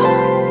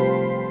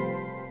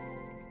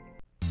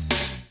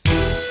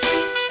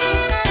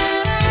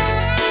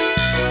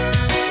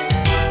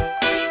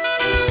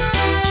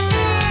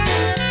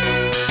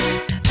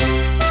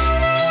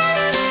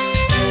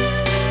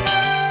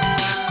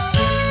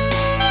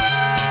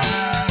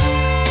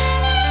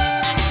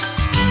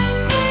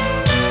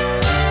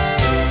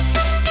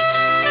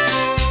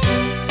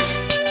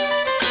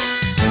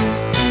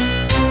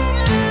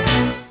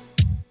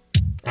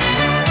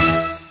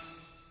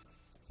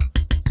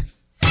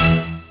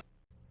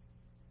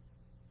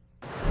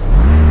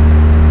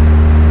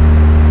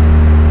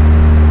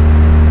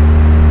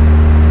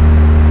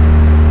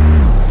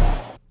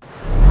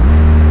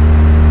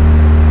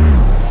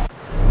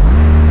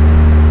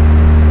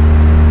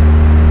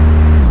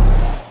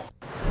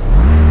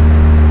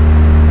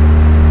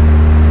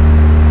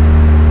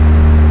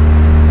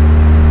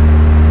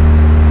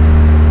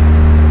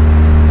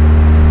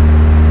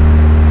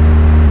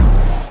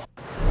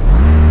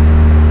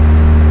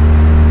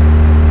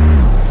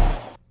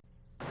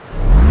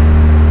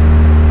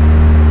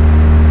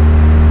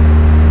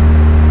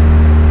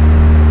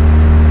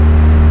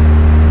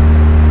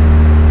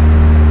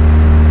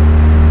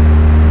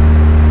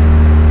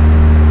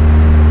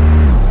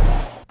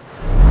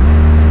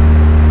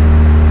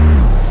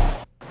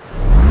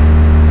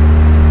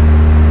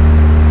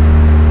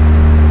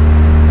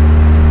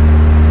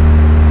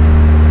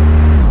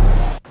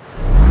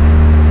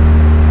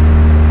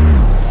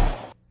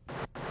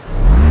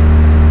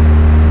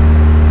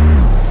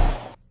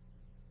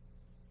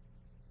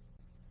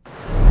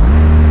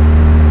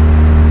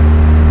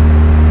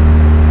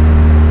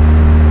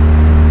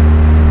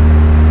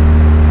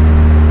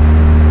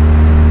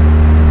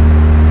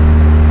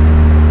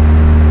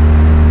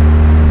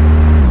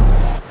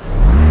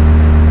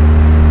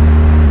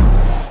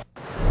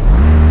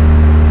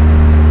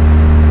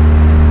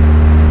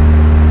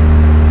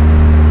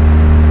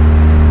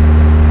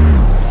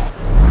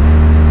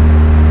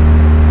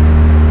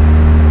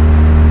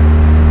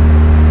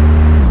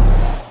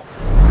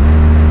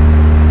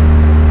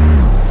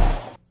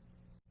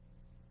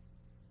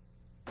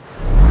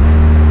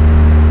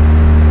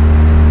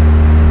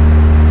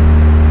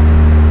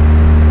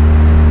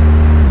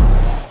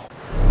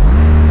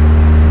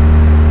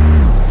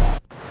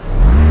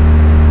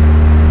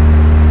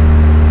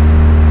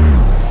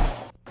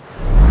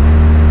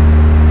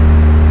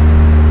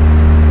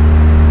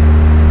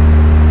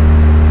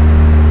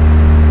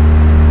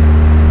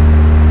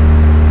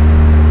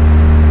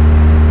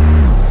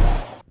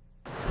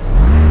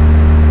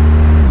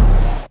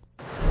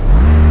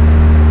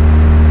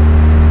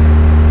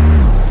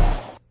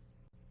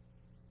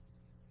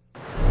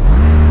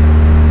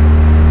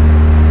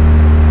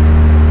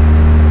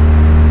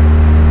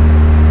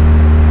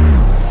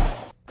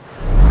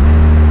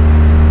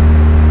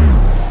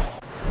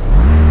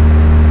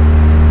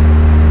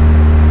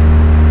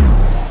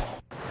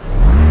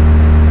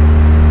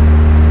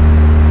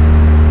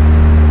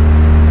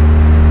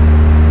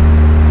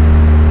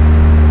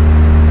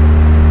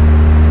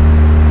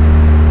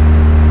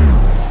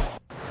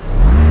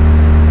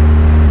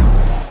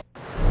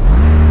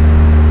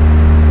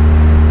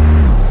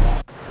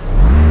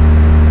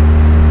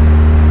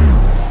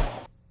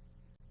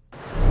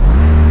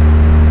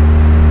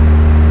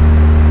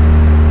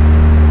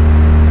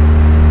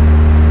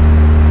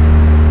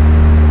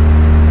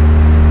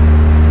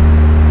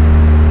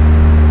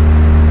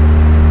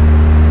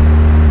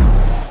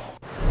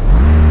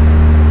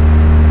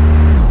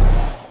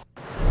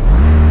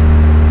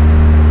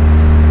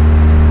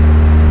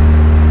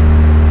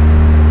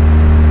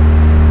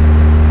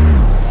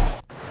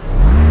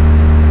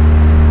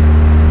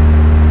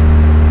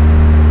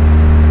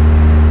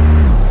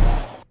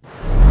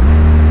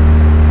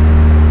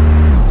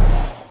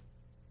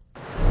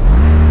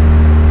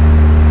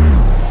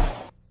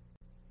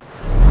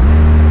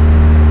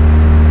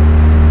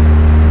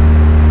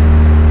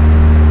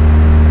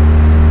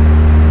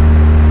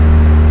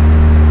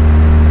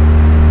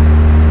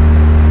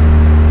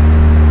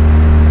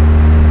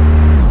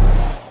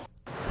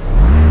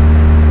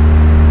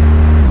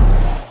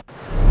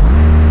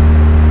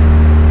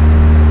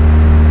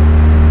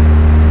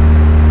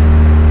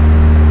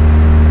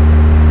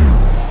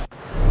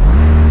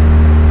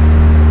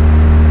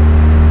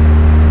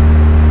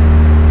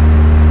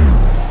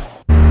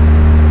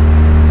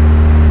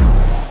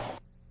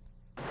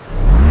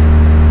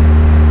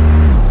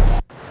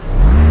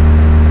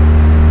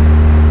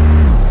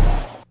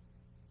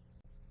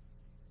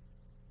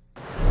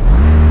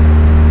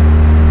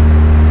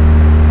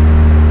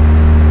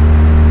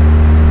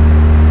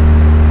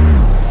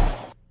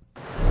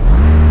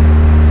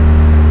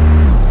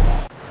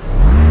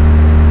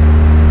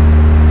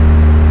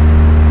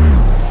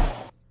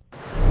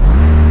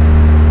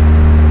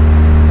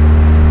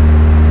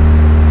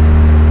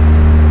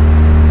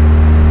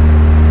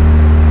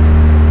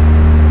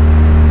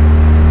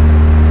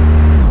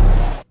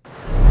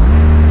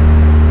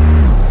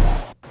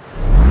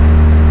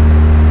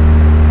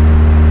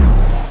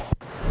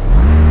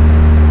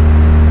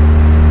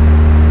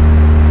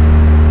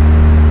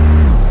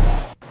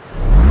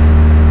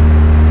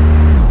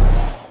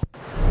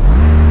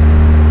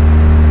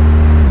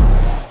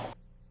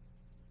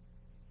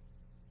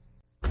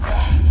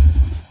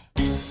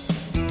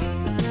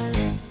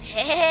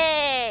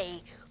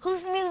 Hey,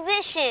 who's the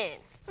musician?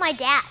 My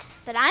dad,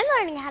 but I'm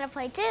learning how to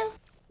play too.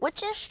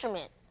 Which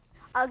instrument?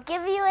 I'll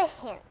give you a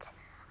hint.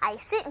 I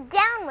sit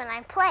down when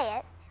I play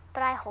it,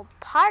 but I hold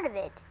part of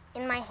it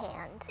in my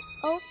hand.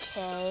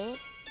 Okay.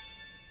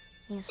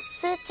 You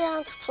sit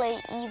down to play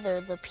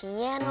either the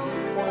piano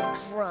or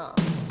drum.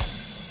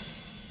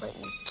 But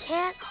you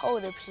can't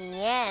hold a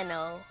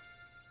piano.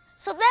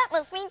 So that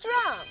must mean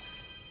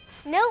drums.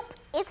 Nope,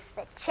 it's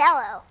the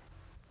cello.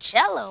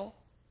 Cello?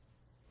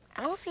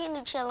 I don't see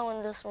any cello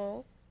in this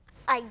room.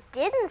 I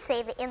didn't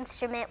say the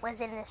instrument was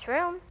in this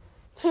room.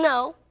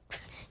 No,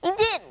 you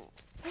didn't.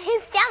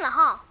 It's down the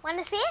hall. Want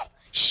to see it?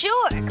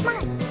 Sure. Come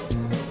on.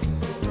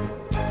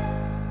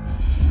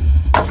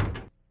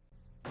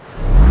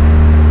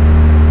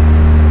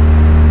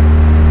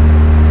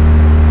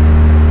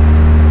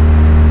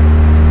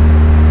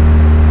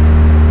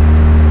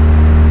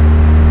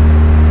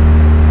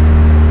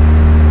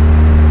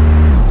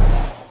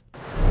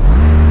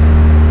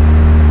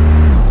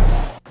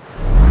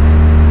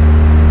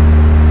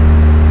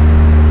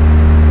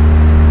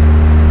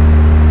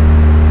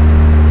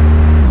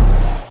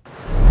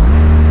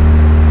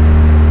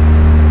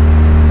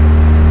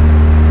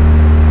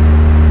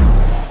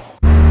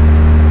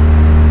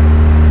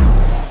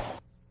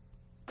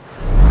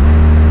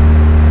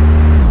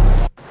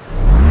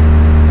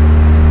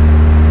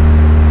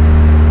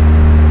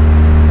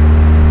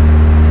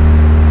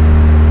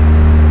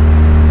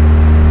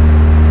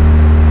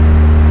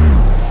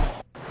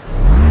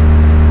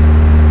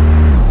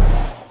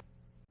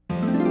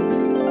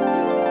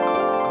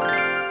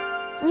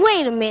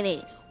 Wait a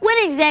minute.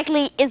 What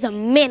exactly is a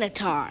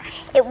minotaur?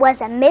 It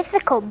was a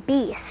mythical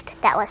beast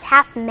that was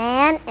half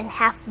man and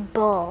half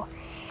bull.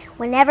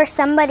 Whenever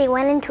somebody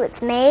went into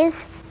its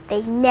maze,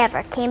 they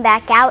never came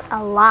back out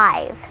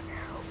alive.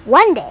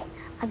 One day,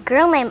 a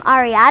girl named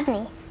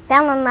Ariadne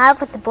fell in love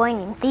with a boy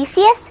named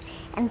Theseus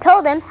and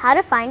told him how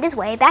to find his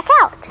way back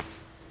out.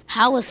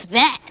 How was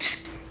that?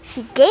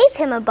 She gave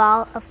him a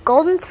ball of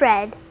golden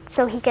thread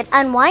so he could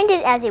unwind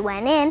it as he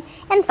went in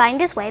and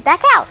find his way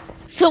back out.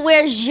 So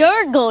where's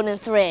your golden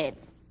thread?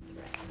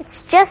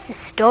 It's just a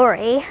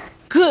story.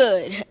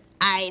 Good.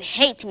 I'd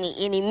hate to meet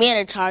any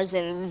minotaurs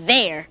in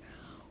there.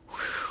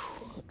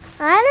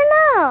 I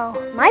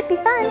don't know. Might be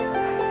fun.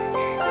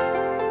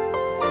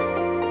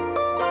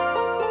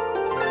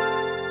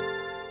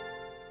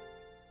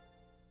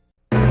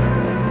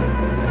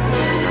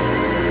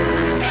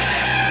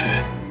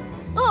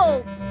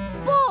 Oh,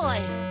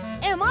 boy,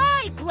 am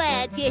I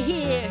glad you're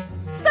here.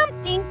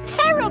 Something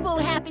terrible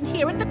happened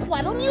here at the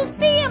Quaddle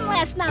Museum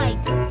last night.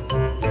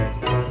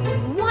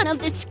 One of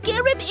the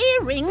scarab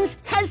earrings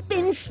has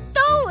been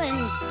stolen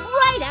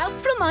right out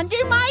from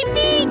under my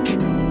beak.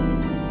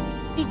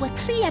 They were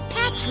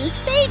Cleopatra's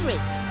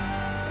favorites,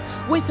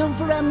 worth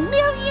over $1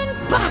 million.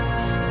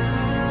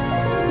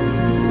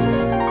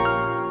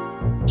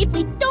 If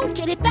we don't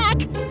get it back,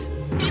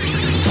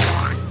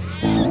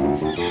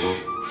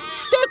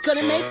 they're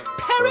gonna make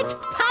parrot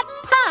pot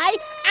pie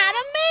out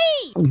of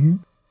me.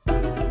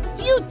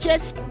 You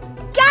just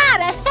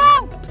gotta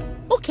help.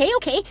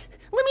 Okay.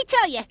 Let me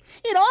tell you,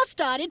 it all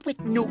started with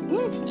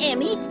Newton,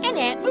 Emmy, and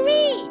Aunt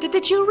Marie. Did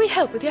the jewelry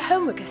help with your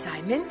homework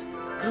assignment?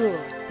 Good,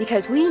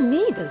 because we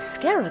need those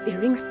scarab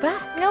earrings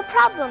back. No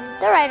problem.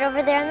 They're right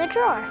over there in the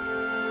drawer.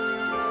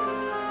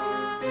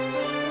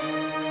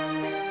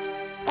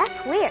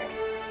 That's weird.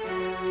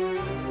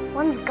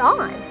 One's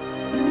gone.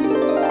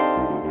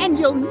 And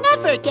you'll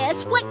never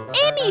guess what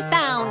Emmy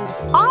found.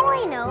 All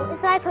I know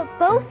is that I put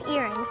both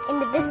earrings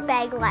into this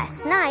bag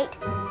last night,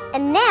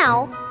 and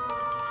now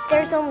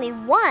there's only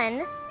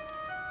one,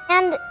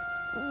 and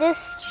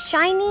this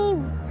shiny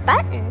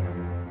button.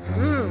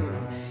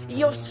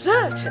 You're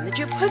certain that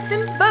you put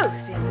them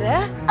both in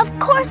there? Of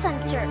course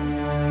I'm certain.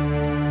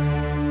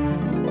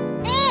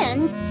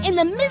 And in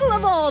the middle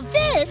of all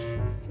this,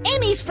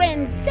 Emmy's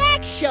friend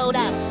Zach showed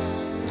up.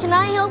 Can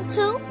I help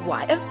too?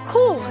 Why, of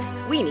course.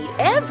 We need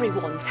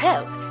everyone's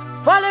help.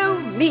 Follow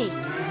me.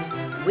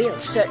 We'll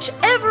search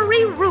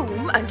every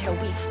room until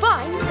we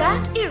find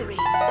that earring.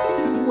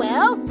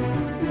 Well,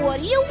 what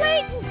are you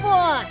waiting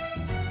for?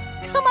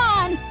 Come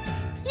on,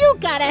 you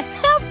gotta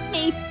help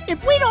me.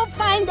 If we don't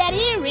find that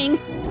earring,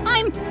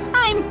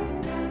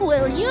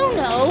 well, you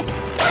know.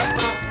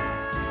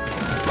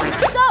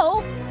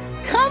 So,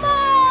 come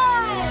on!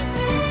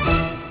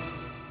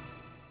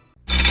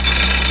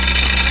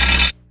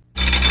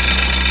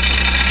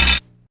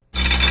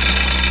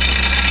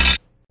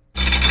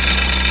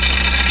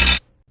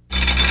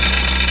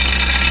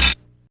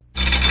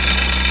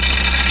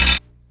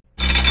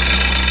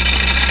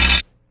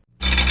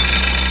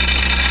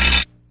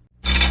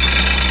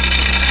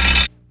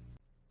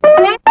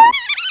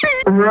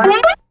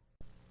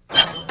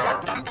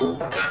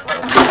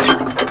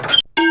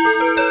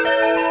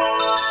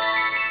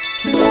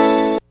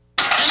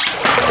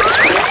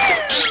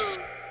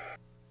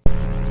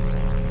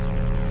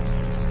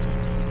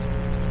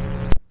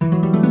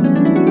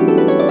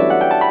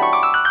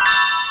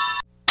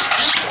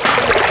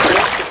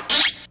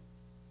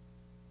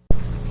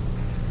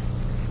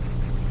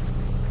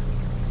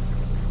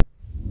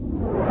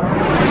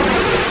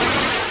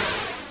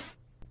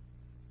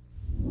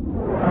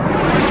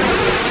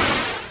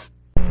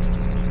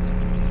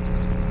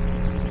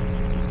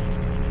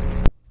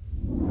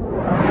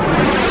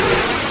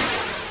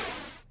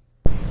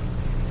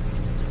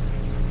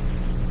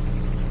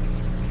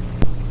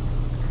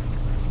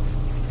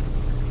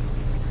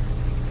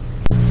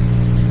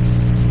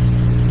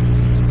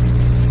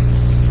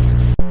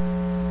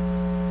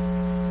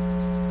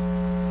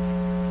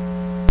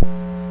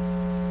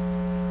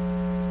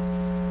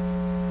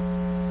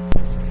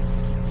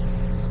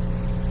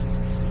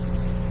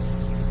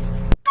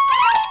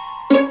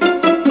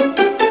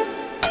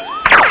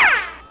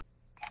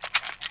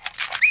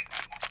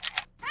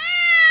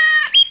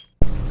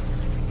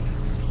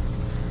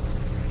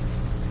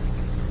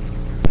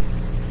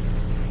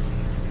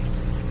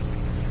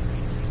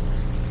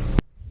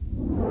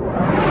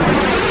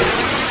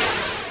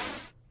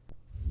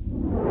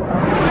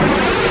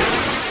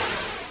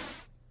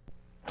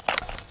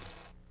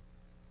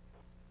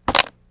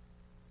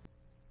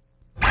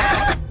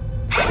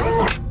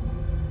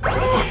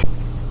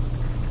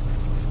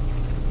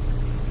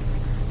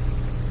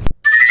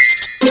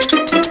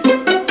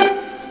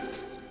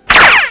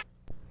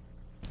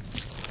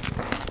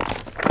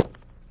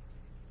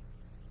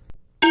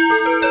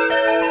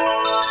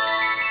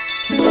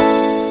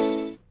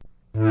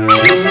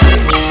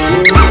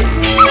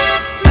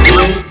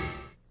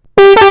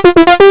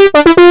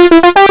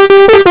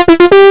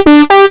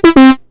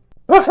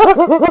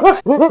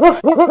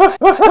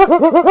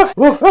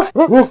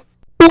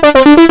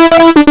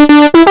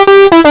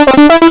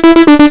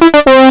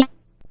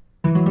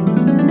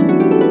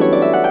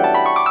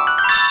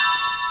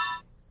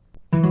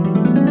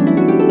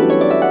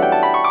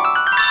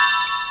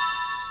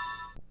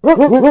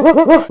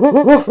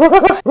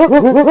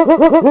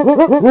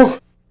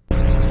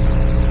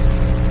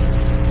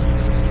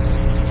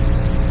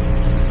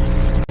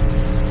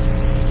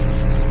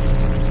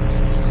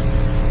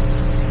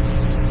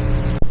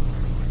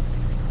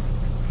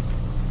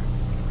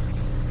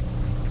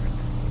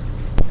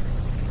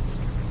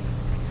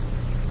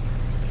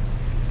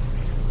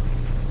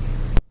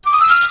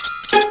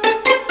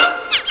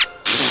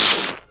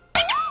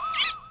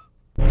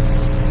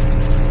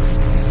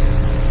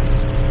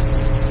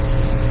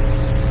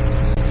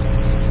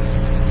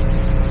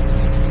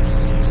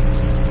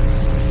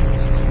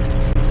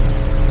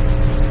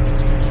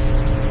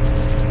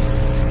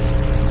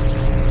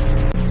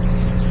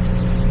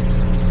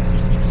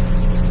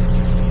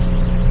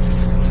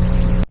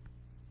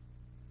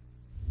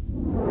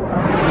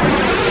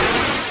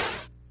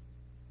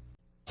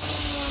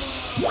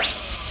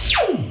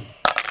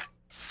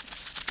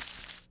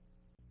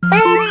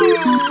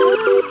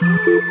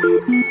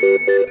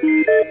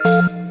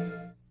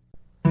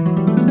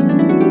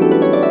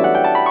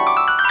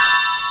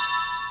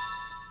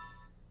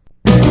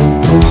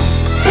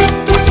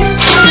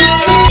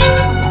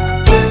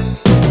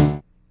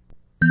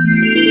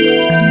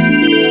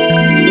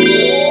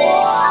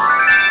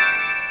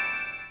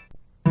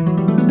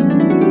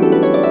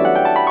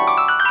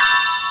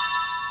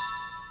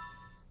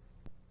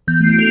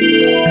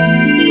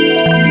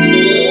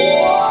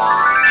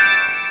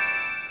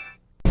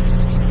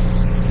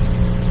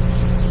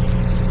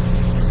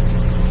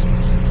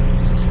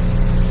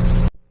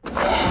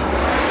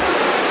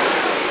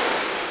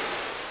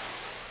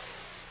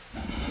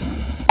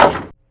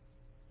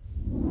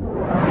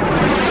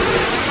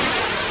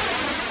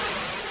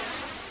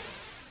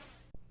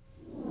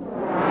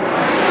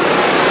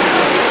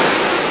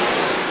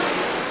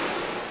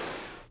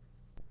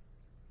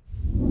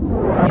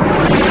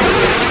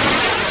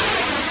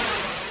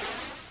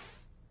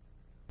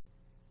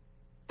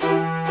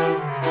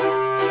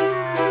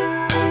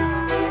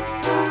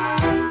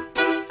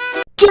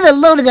 Get a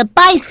load of the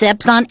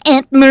biceps on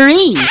Aunt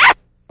Marie.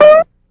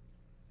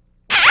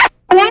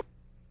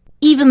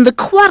 Even the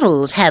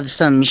Quaddles have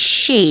some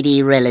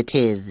shady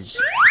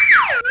relatives.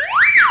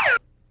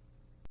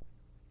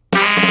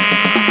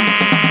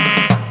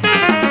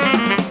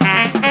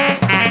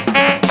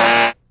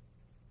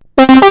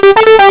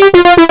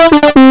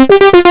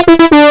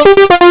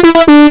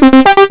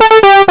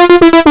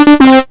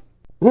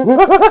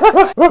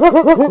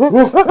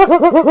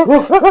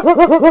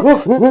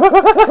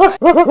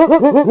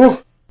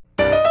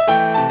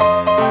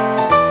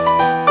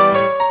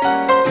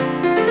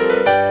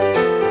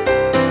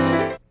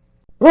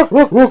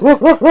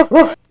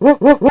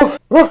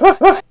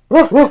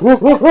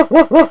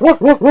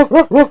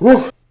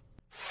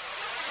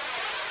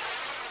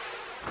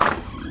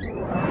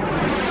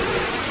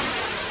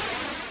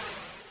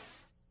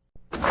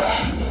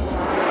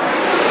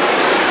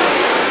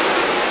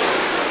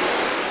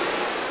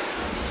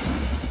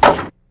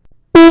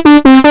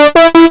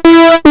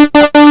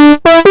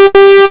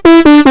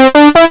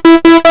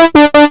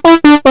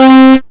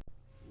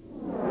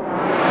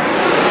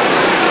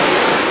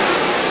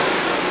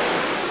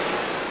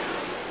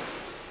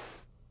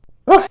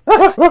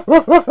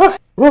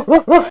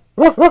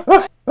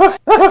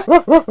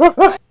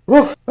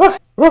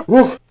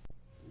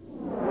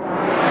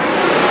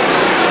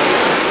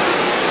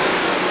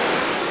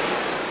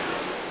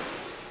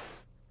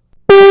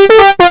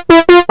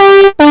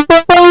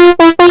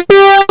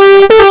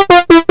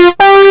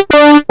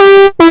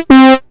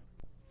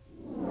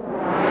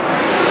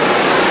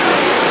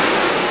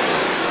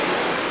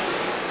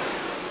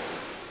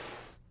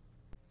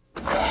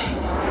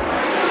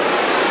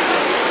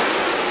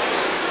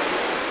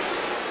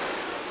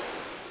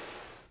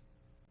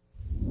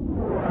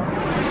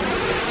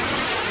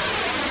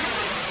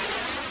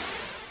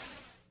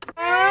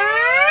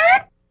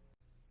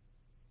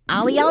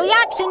 Ollie, ollie,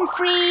 oxen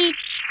free!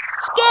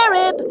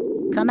 Scarab!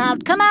 Come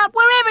out,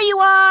 wherever you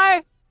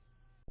are!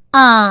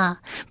 Ah,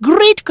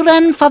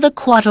 great-grandfather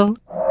Quaddle.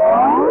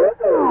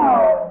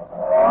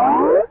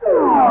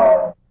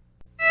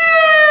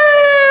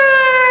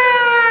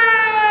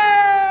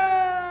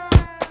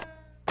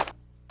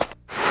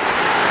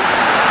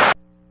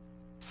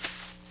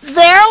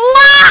 They're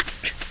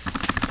locked!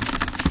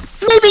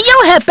 Maybe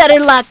you'll have better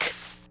luck.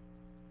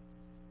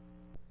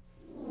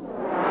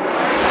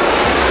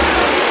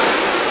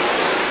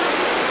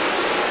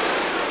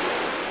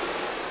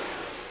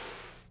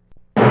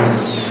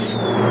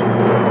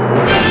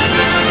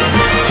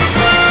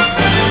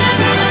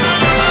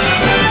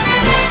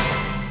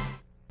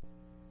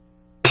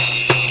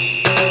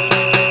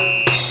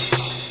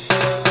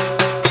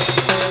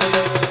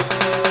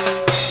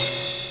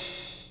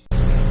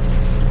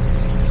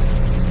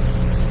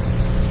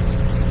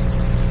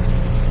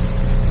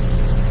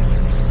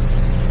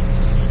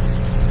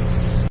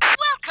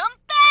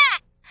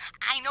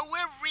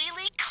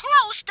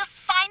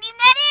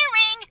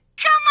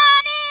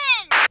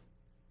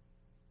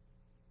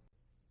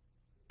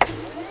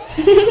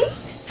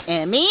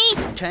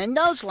 turn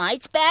those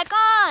lights back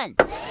on.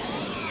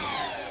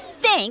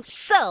 Thanks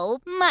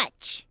so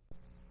much.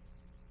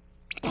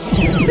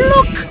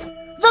 Look!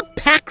 The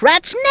pack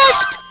rat's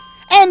nest!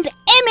 And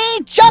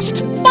Emmy just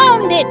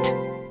found it!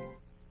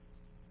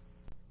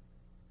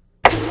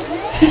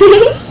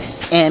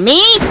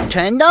 Emmy,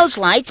 turn those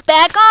lights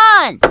back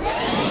on.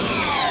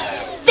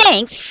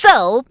 Thanks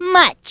so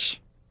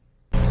much.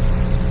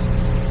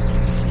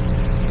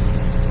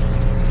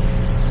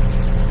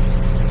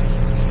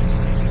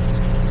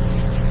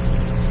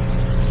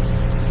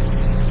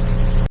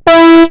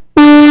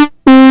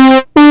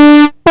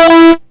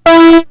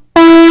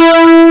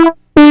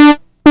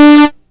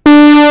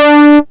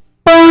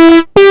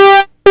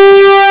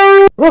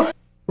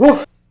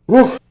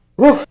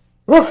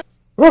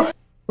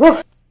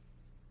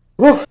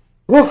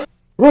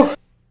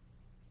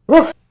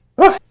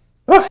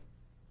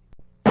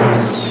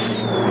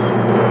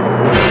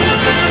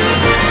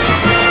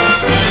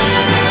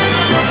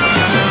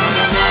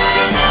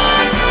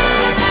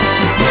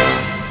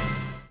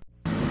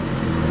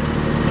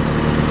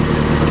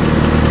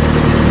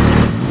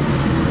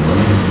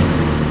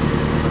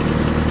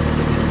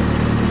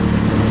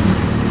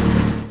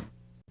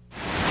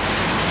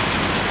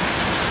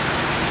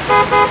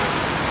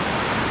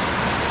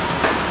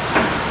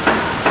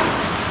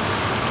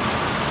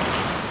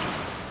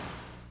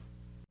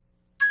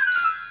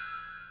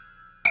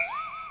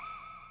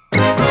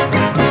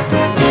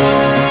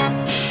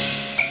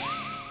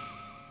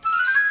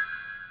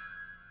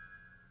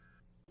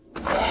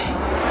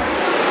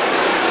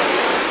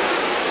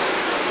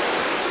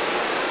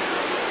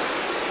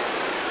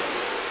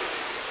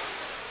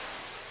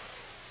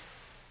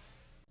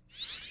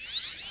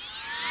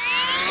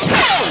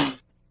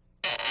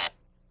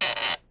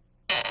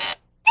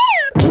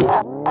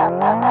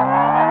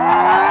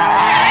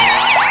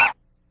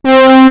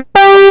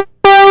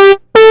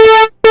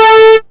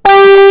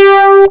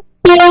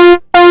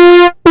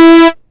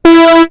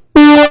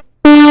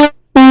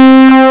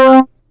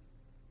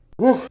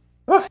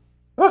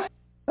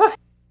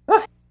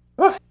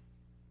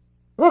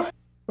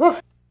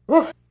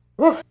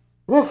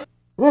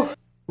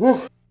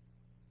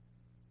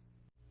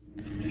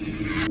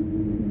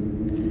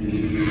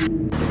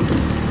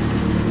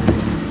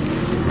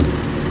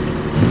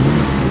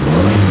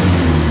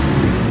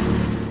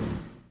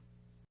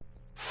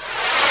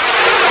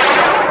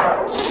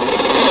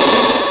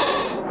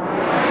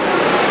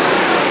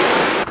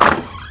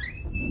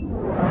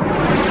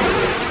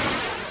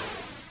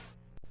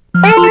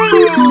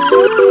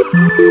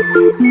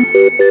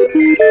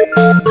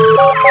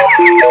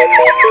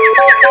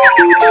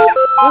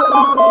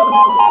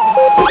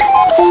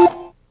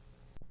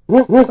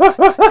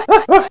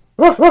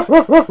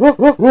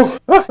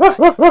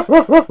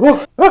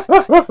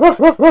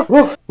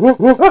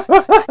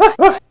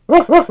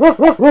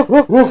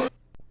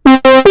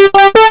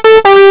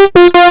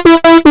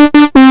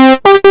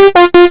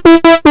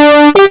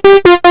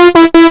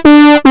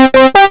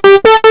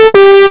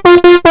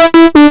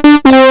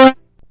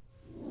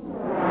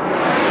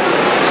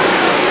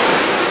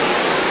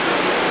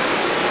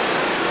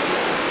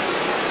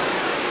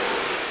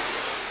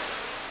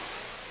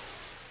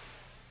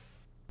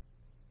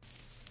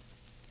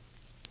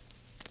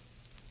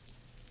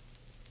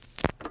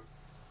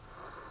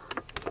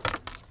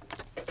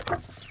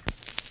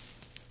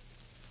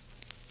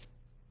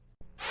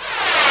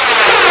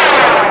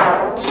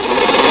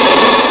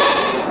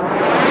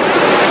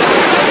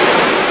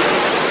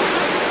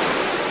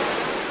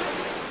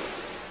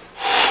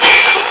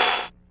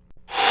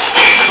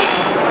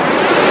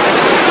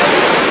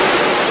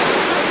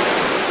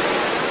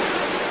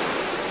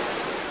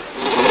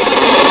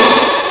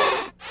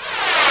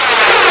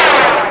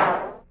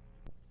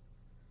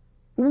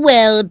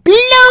 Well, blow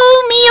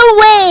me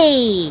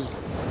away!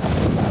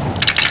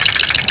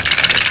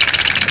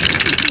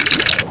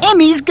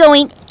 Emmy's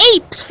going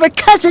apes for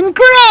Cousin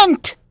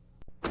Grant!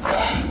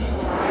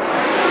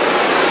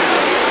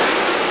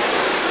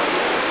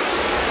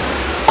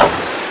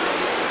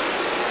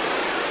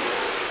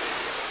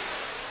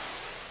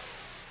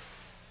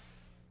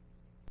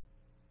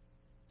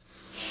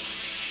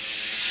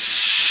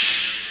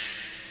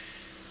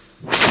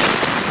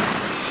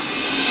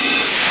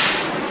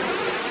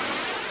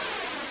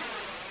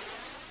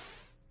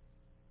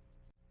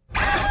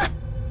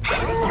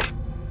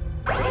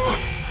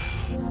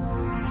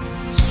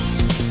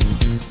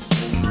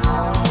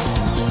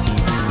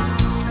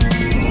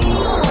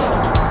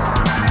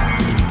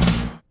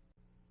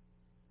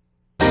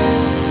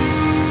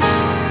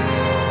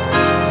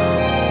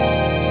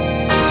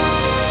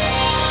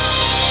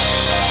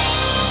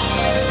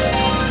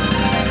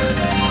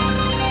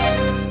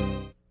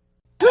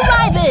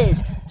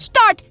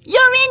 Start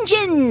your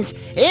engines!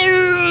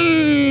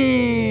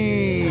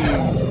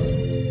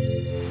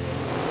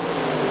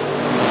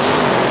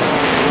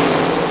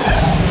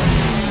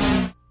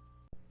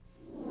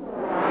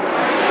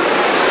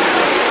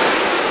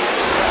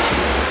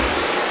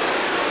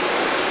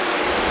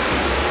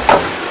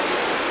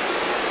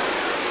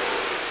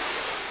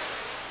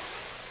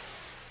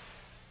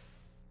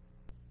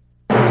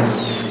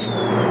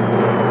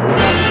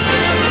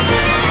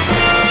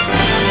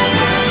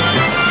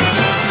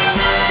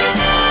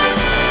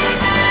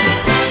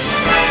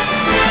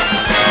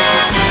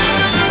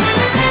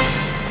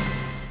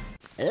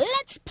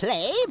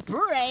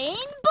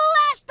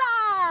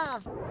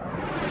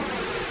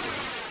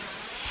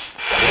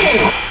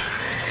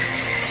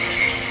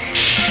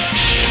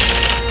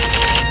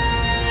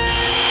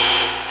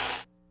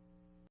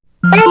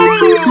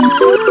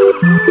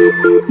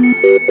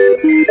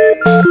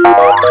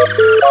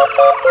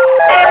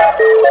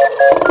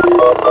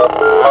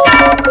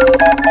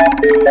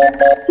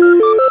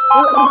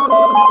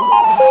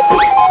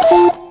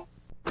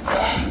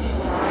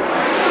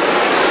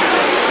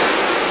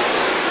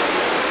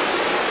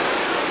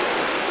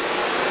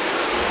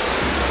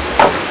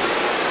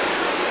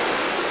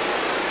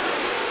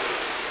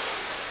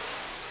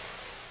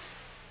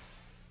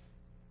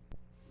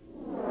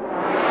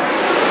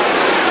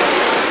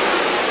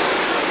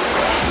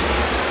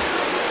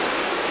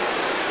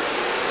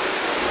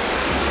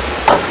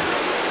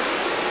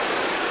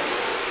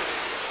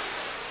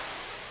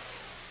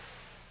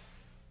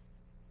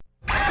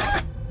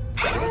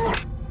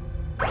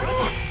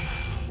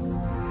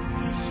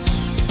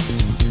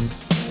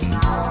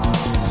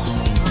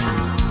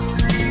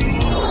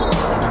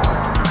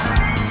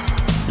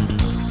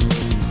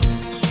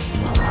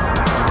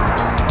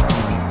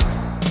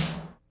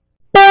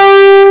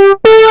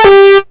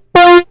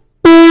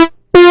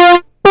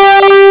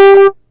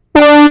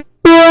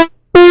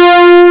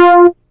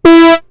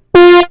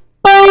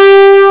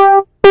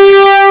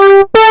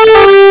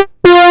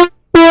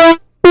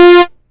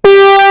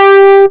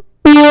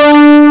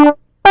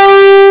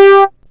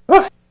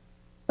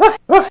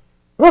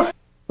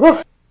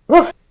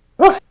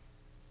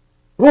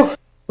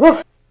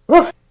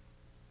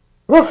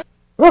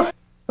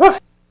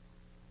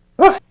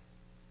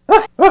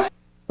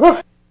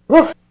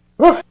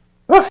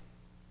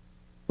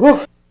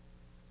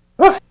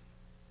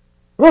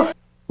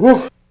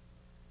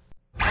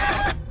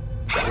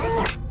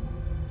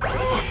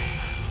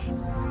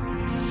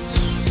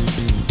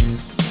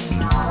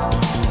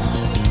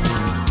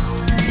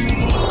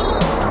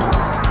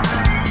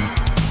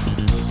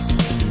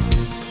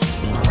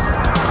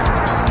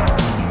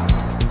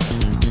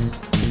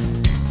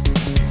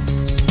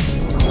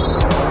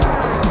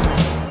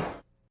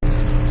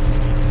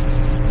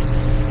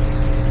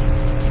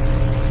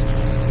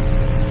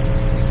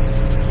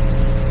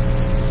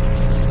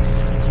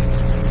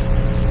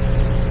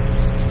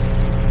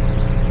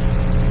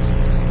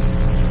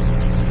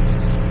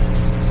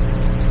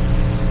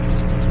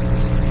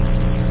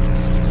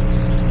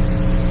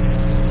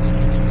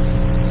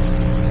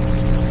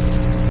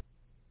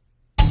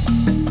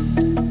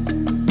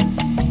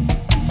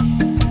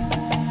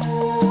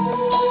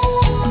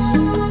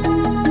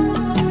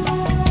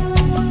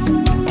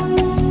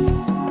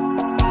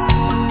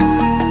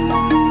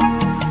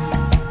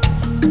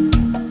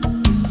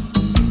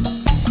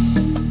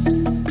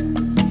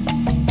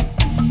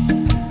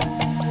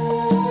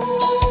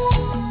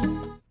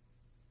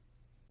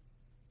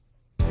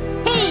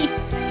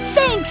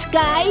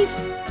 guys.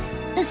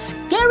 The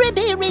scarab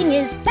earring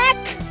is back,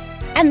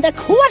 and the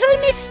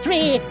Quaddle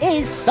mystery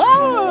is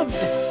solved.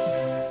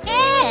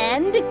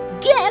 And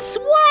guess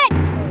what?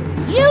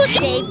 You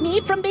saved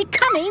me from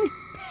becoming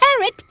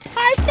Parrot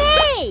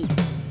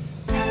Parfait.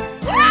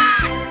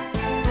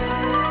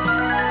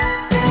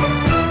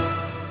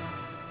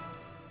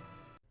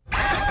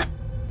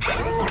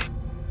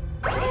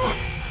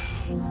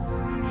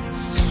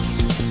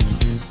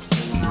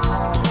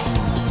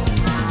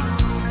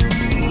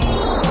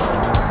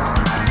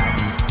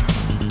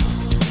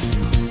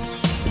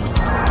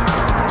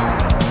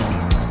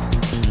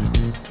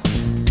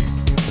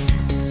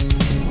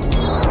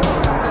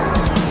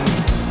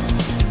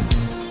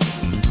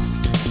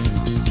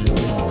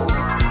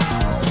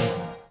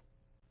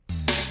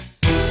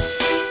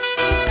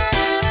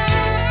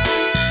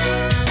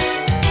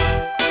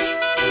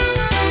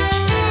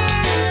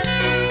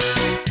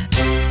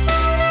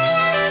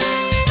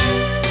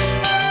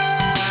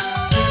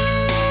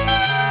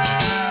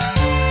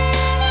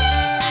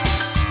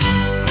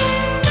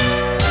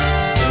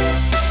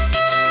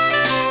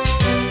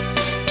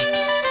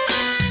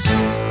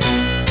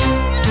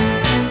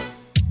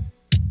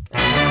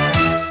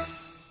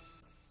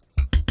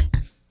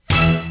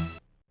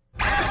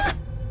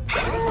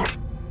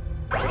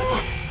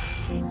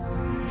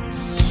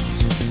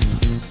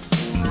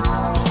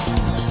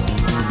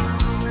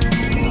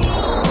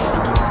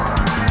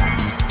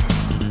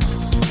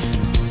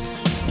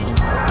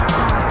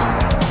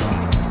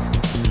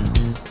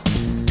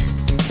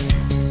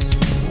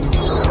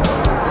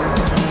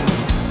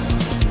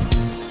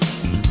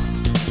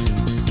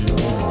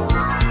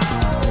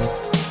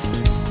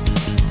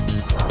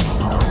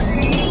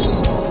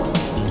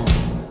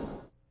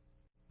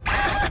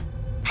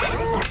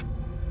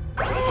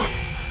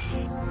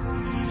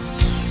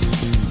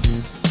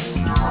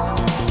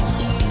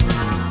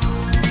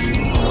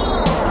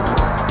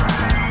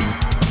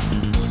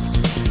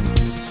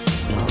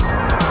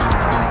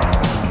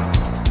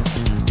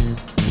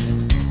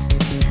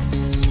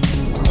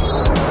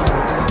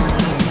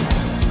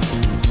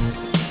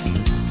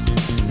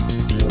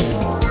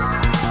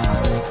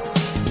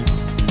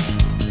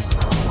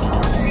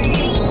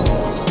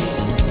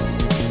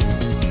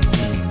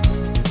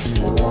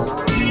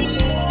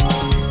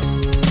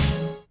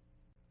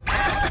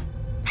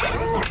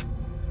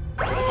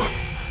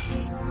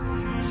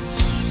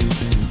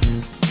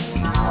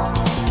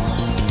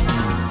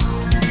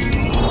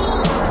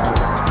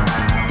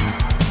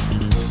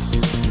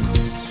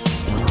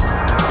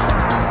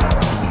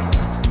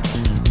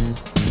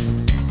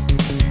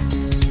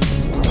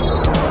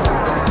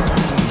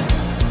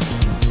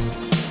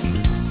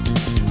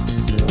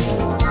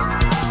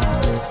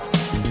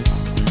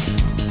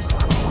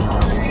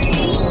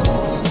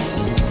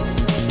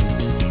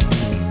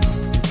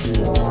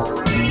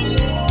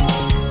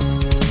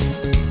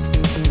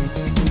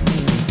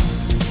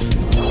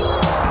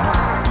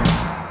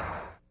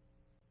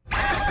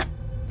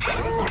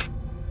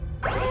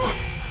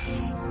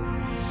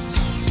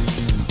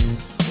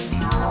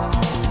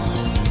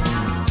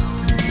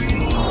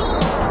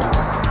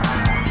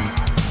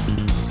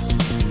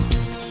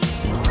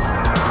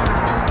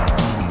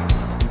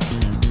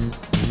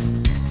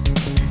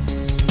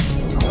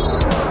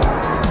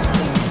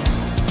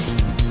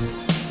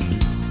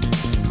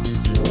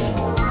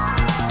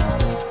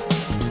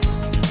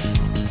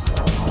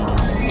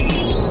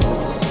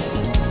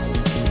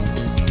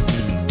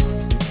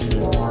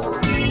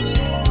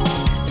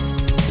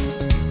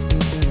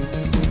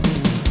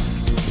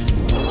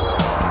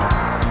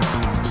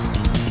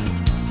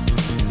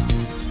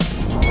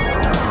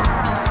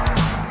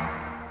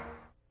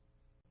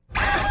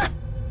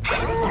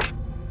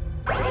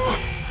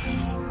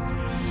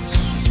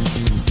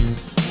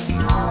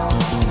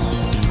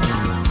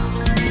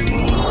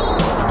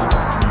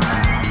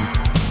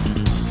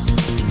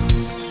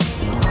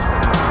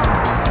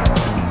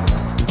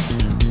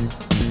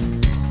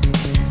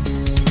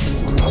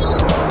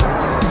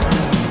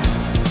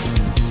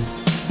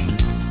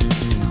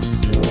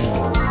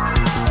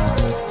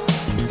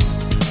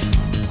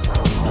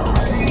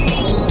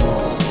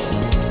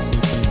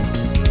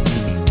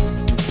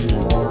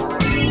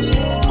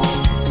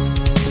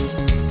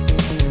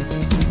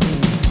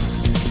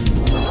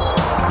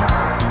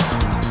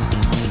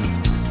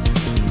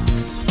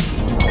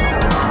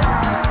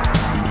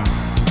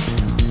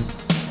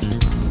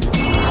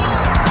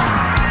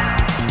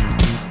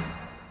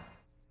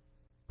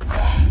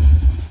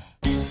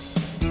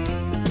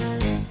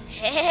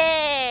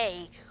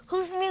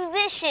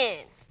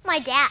 my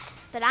dad,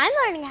 but I'm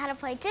learning how to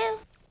play too.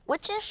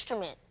 Which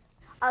instrument?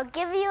 I'll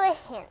give you a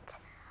hint.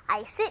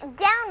 I sit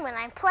down when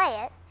I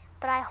play it,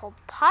 but I hold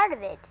part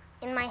of it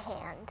in my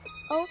hand.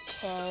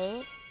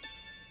 Okay.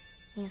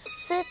 You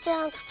sit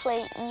down to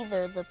play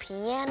either the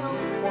piano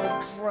or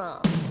drum.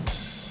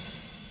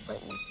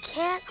 But you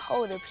can't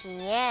hold a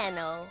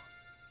piano.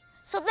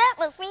 So that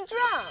must mean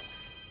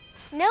drums.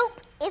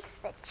 Nope, it's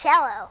the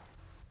cello.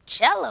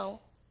 Cello?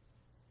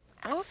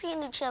 I don't see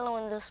any cello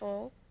in this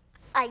room.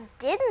 I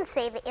didn't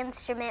say the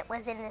instrument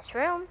was in this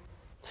room.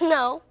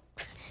 No,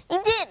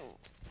 you didn't.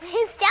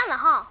 It's down the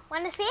hall.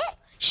 Want to see it?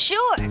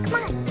 Sure. Come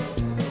on.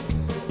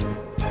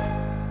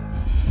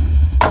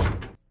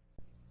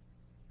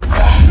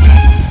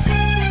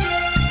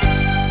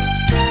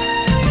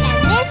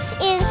 And this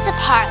is the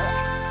parlor.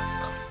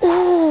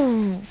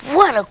 Ooh,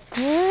 what a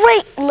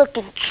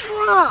great-looking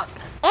trunk.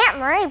 Aunt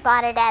Marie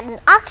bought it at an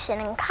auction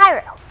in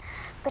Cairo,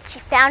 but she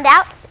found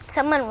out that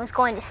someone was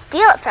going to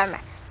steal it from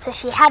her, so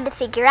she had to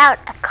figure out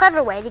a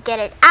clever way to get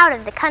it out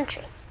of the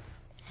country.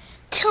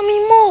 Tell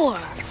me more.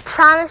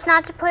 Promise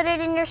not to put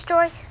it in your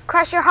story,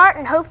 crush your heart,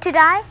 and hope to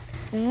die?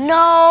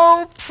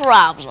 No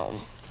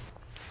problem.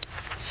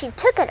 She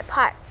took it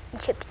apart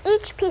and shipped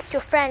each piece to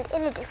a friend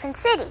in a different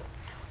city.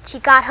 When she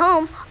got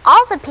home,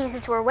 all the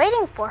pieces were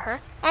waiting for her,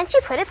 and she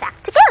put it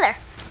back together.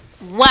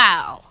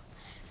 Wow,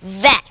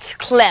 that's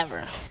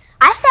clever.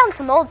 I found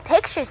some old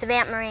pictures of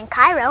Aunt Marie in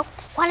Cairo.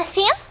 Want to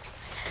see them?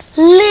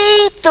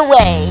 Lead the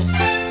way.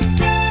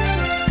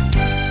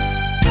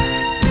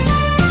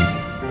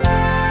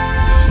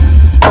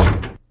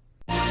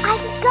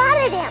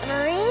 Aunt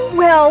Marie.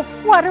 Well,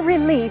 what a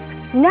relief.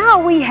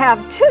 Now we have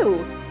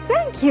two.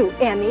 Thank you,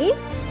 Emmy.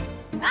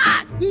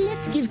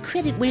 Let's give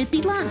credit where it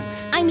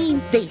belongs. I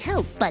mean, they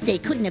helped, but they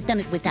couldn't have done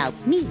it without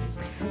me.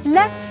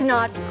 Let's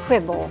not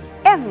quibble.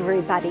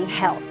 Everybody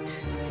helped.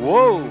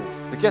 Whoa!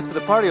 The guest for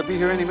the party will be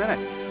here any minute.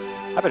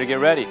 I better get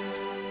ready.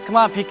 Come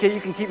on, PK,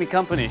 you can keep me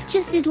company.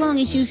 Just as long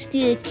as you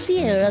steer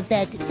clear of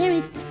that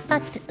very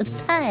hot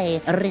pie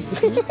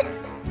recipe.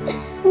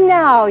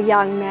 Now,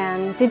 young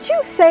man, did you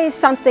say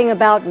something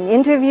about an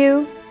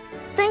interview?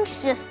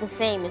 Thanks just the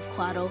same, Miss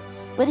Quaddle.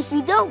 But if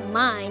you don't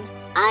mind,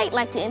 I'd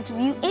like to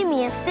interview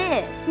Emmy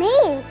instead. Me?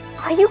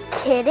 Are you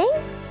kidding?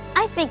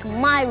 I think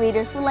my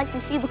readers would like to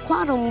see the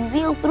Quaddle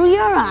Museum through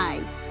your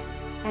eyes.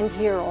 And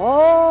hear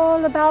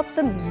all about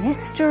the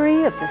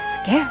mystery of the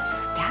scarce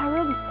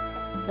scarab?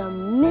 The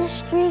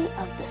mystery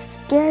of the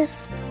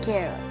scarce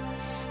scarab.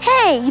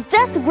 Hey,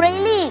 that's a great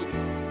lead.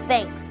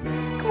 Thanks.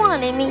 Come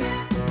on, Emmy.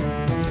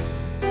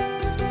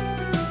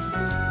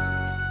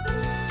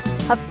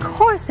 Of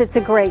course it's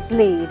a great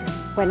lead.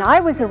 When I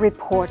was a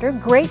reporter,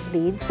 great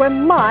leads were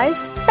my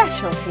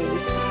specialty.